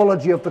the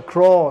theology of the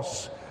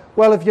cross?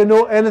 Well, if you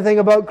know anything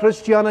about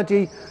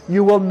Christianity,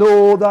 you will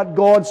know that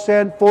God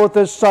sent forth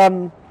His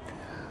Son,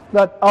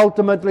 that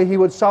ultimately He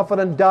would suffer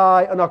and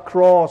die on a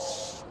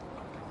cross.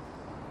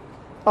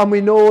 And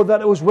we know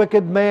that it was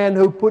wicked men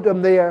who put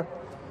Him there.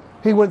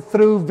 He went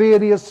through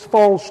various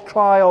false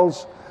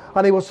trials,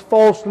 and He was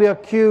falsely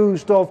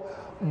accused of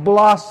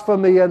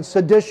blasphemy and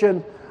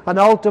sedition, and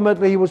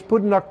ultimately He was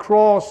put on a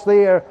cross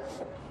there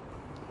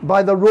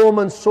by the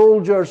Roman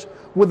soldiers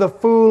with the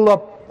full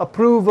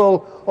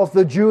approval of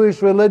the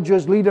Jewish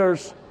religious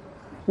leaders.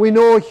 We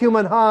know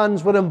human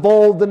hands were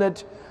involved in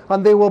it,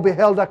 and they will be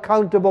held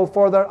accountable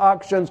for their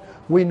actions.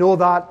 We know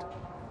that.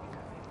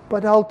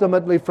 But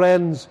ultimately,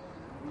 friends,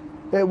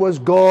 it was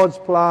God's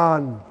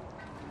plan.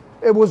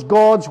 It was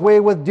God's way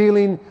with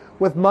dealing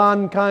with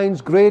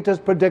mankind's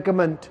greatest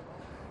predicament.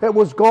 It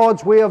was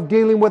God's way of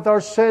dealing with our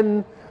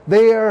sin.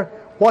 There,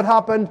 what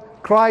happened?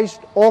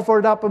 Christ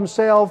offered up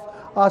Himself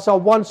as a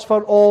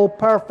once-for-all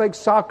perfect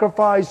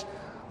sacrifice.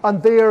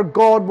 And there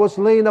God was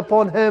laying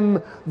upon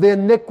Him the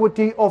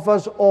iniquity of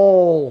us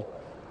all.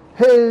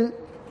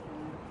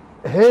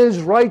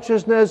 His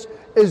righteousness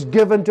is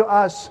given to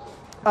us,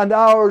 and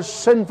our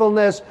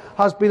sinfulness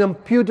has been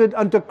imputed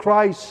unto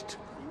Christ.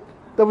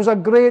 There was a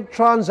great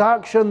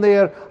transaction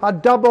there, a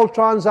double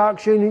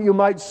transaction, you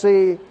might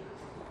say.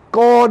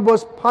 God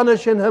was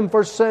punishing Him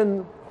for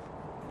sin.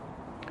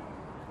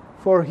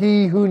 For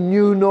He who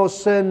knew no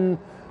sin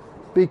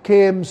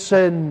became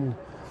sin,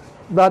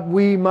 that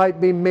we might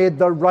be made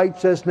the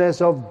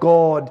righteousness of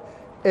God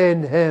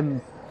in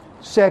Him.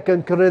 2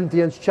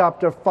 Corinthians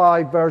chapter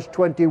 5, verse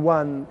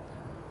 21.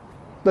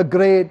 The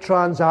great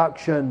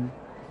transaction.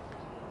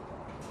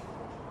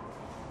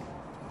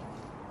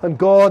 And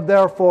God,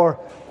 therefore,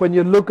 when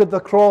you look at the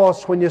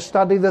cross, when you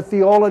study the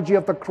theology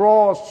of the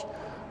cross,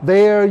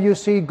 there you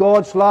see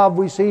God's love,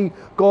 we see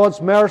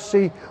God's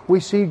mercy, we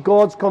see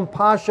God's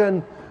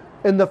compassion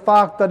in the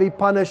fact that He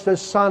punished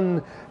His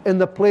Son in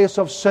the place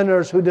of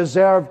sinners who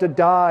deserved to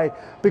die.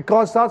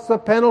 Because that's the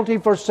penalty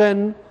for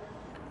sin.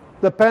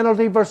 The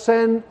penalty for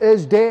sin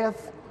is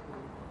death.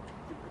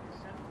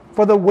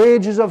 For the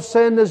wages of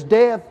sin is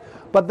death,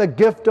 but the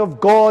gift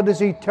of God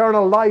is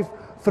eternal life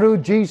through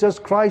Jesus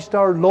Christ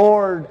our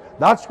Lord.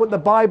 That's what the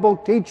Bible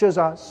teaches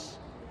us.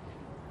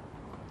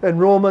 in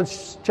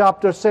Romans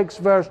chapter 6,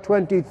 verse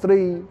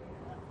 23.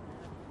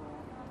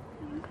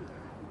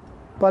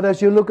 But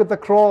as you look at the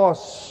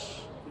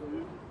cross,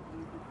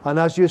 and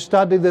as you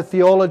study the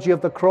theology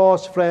of the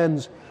cross,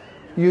 friends,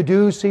 you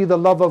do see the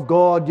love of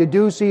God. You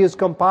do see His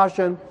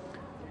compassion.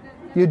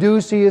 You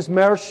do see His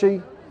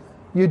mercy.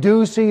 You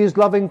do see His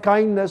loving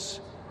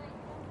kindness.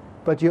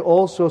 But you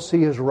also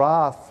see His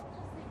wrath.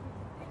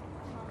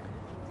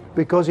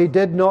 Because He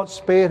did not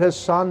spare His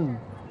Son.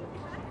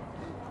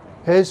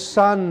 His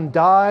Son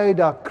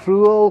died a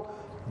cruel,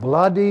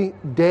 bloody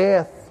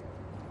death.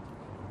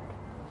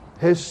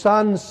 His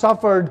Son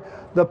suffered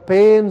the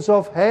pains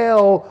of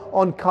hell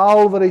on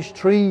Calvary's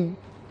tree.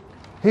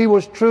 He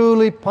was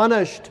truly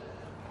punished.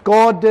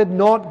 God did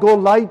not go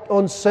light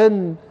on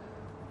sin.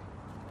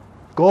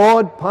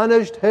 God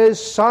punished His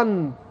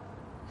Son.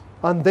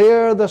 And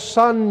there the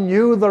Son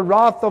knew the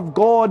wrath of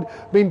God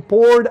being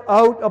poured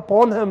out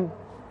upon Him.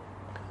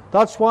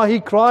 That's why He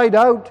cried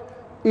out,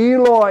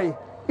 Eloi,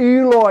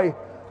 Eloi,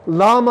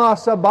 lama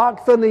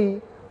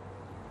sabachthani.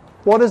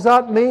 What does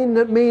that mean?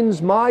 It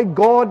means, my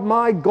God,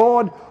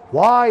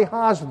 why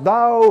hast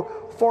thou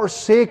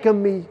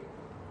forsaken me?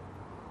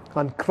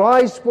 And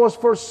Christ was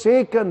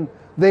forsaken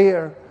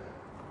there.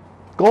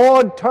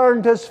 God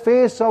turned His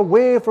face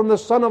away from the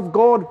Son of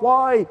God.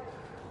 Why?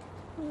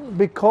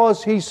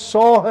 Because He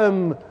saw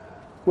Him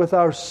with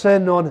our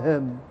sin on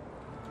Him.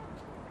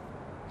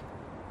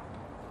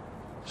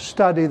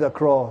 Study the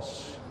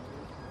cross.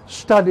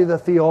 Study the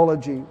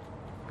theology.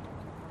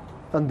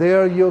 And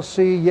there you'll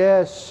see,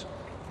 yes,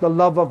 the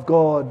love of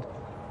God,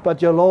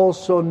 but you'll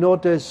also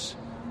notice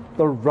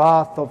the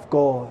wrath of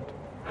God.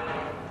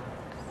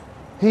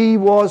 He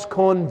was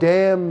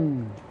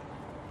condemned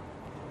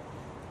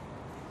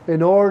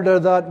in order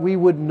that we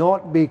would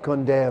not be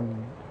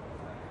condemned.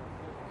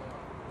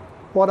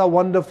 What a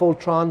wonderful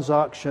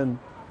transaction.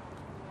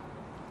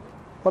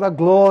 What a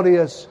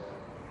glorious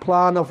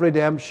plan of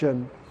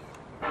redemption.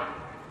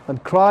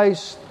 And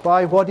Christ,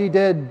 by what He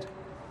did,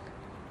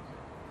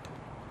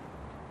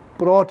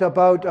 brought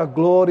about a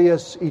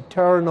glorious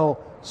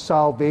eternal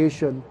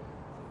salvation.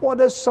 What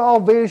does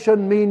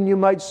salvation mean, you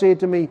might say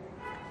to me?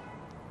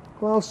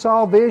 Well,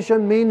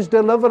 salvation means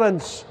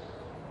deliverance.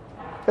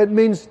 It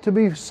means to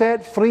be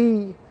set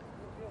free.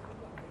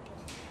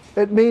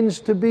 It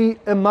means to be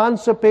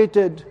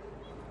emancipated.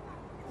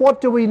 What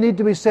do we need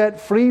to be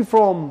set free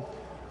from?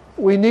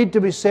 We need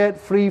to be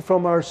set free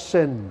from our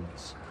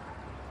sins,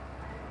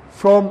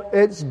 from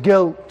its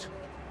guilt,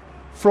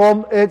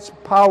 from its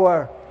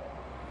power,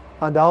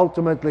 and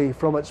ultimately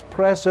from its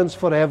presence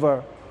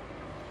forever.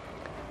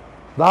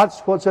 That's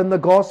what's in the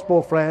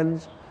gospel,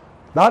 friends.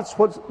 That's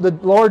what the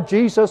Lord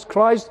Jesus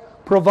Christ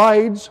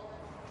provides.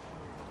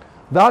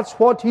 That's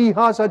what He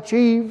has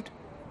achieved.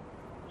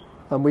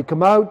 And we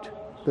come out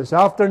this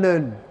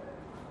afternoon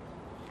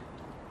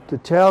to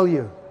tell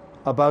you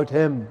about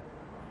Him.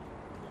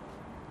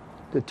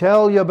 To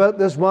tell you about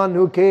this one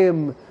who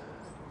came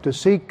to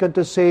seek and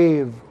to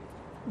save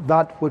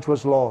that which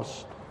was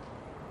lost.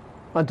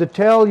 And to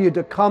tell you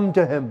to come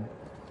to Him,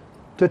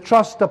 to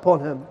trust upon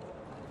Him,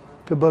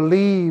 to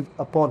believe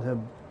upon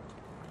Him,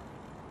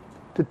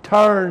 to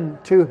turn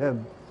to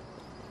Him,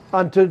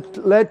 and to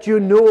let you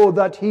know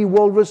that He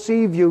will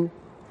receive you.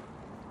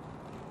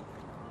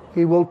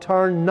 He will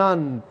turn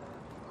none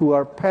who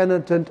are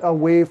penitent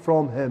away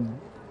from Him.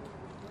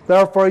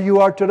 Therefore you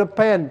are to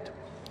repent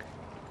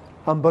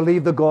and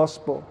believe the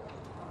gospel.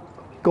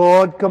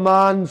 God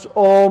commands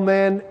all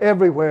men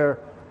everywhere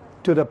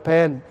to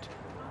repent.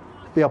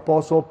 The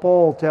Apostle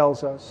Paul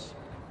tells us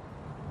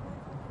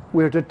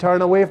we're to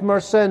turn away from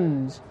our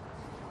sins,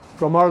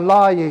 from our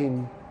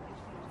lying,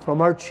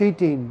 from our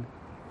cheating,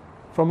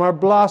 from our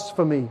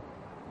blasphemy,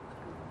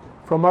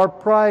 from our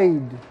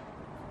pride,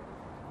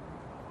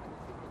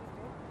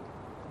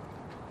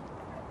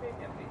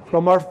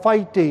 from our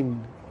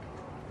fighting,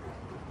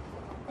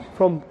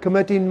 from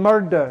committing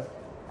murder,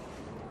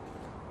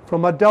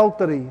 from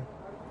adultery,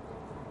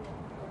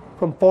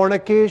 from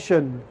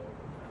fornication,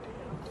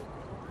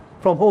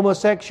 from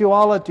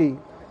homosexuality,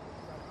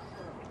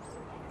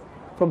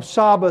 from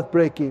Sabbath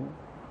breaking,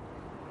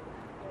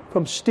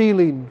 from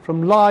stealing,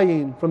 from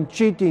lying, from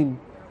cheating.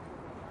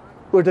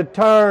 We're to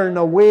turn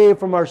away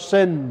from our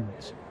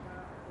sins.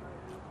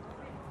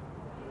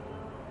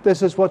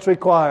 This is what's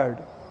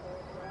required.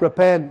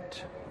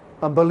 Repent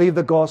and believe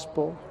the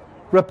gospel.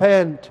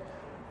 Repent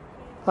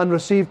and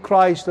receive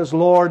Christ as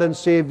Lord and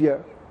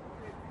Savior.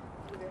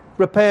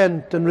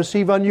 Repent and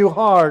receive a new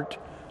heart,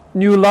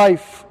 new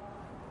life.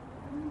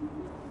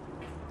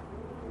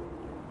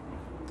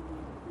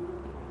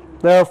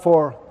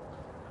 Therefore,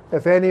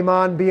 if any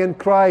man be in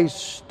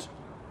Christ,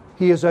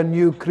 he is a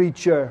new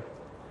creature.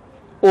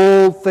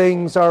 All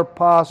things are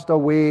passed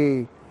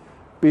away.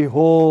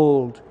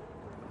 Behold,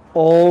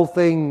 all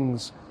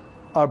things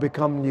are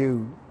become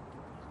new.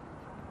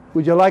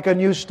 Would you like a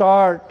new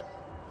start?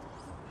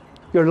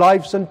 Your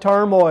life's in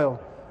turmoil.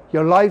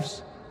 Your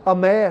life's a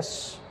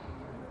mess.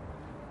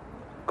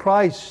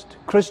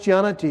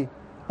 Christianity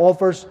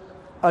offers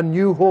a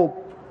new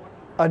hope,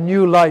 a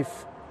new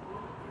life.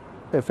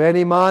 If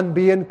any man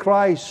be in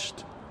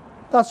Christ,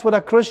 that's what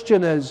a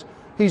Christian is.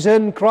 He's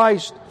in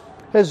Christ.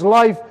 His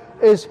life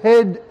is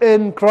hid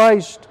in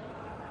Christ.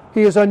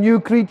 He is a new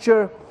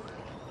creature.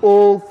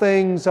 All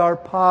things are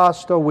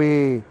passed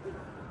away.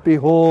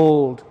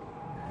 Behold,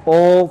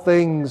 all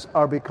things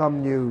are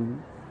become new.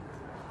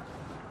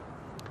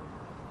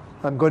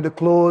 I'm going to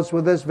close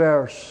with this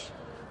verse,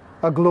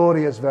 a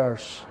glorious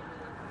verse.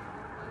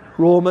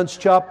 Romans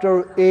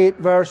chapter 8,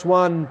 verse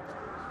 1.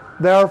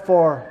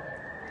 Therefore,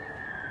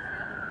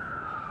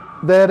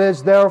 there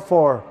is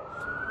therefore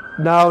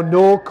now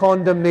no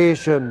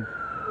condemnation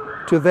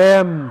to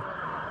them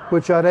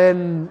which are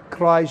in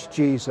Christ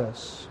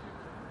Jesus.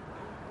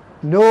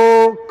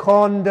 No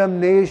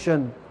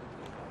condemnation.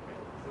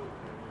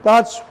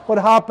 That's what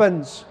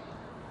happens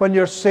when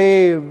you're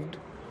saved.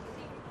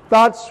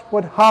 That's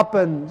what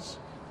happens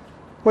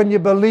when you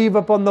believe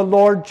upon the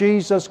Lord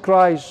Jesus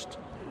Christ.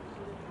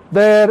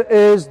 There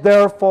is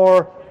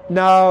therefore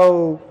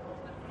now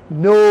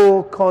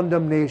no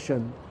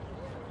condemnation.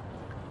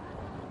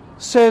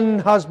 Sin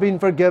has been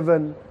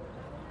forgiven.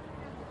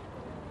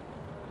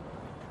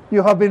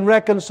 You have been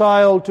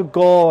reconciled to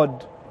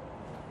God.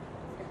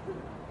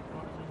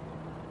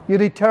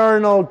 Your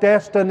eternal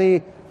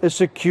destiny is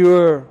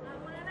secure.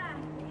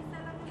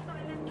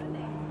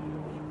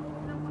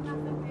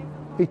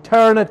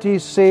 Eternity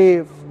is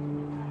safe.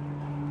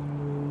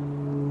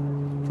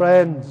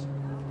 Friends,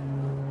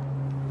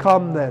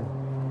 come then.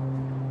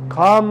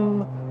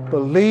 Come,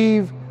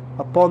 believe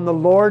upon the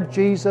Lord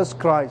Jesus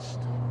Christ.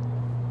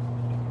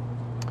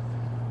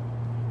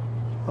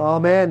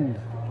 Amen.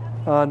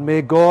 And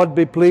may God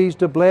be pleased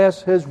to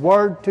bless His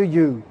word to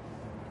you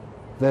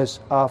this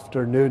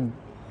afternoon.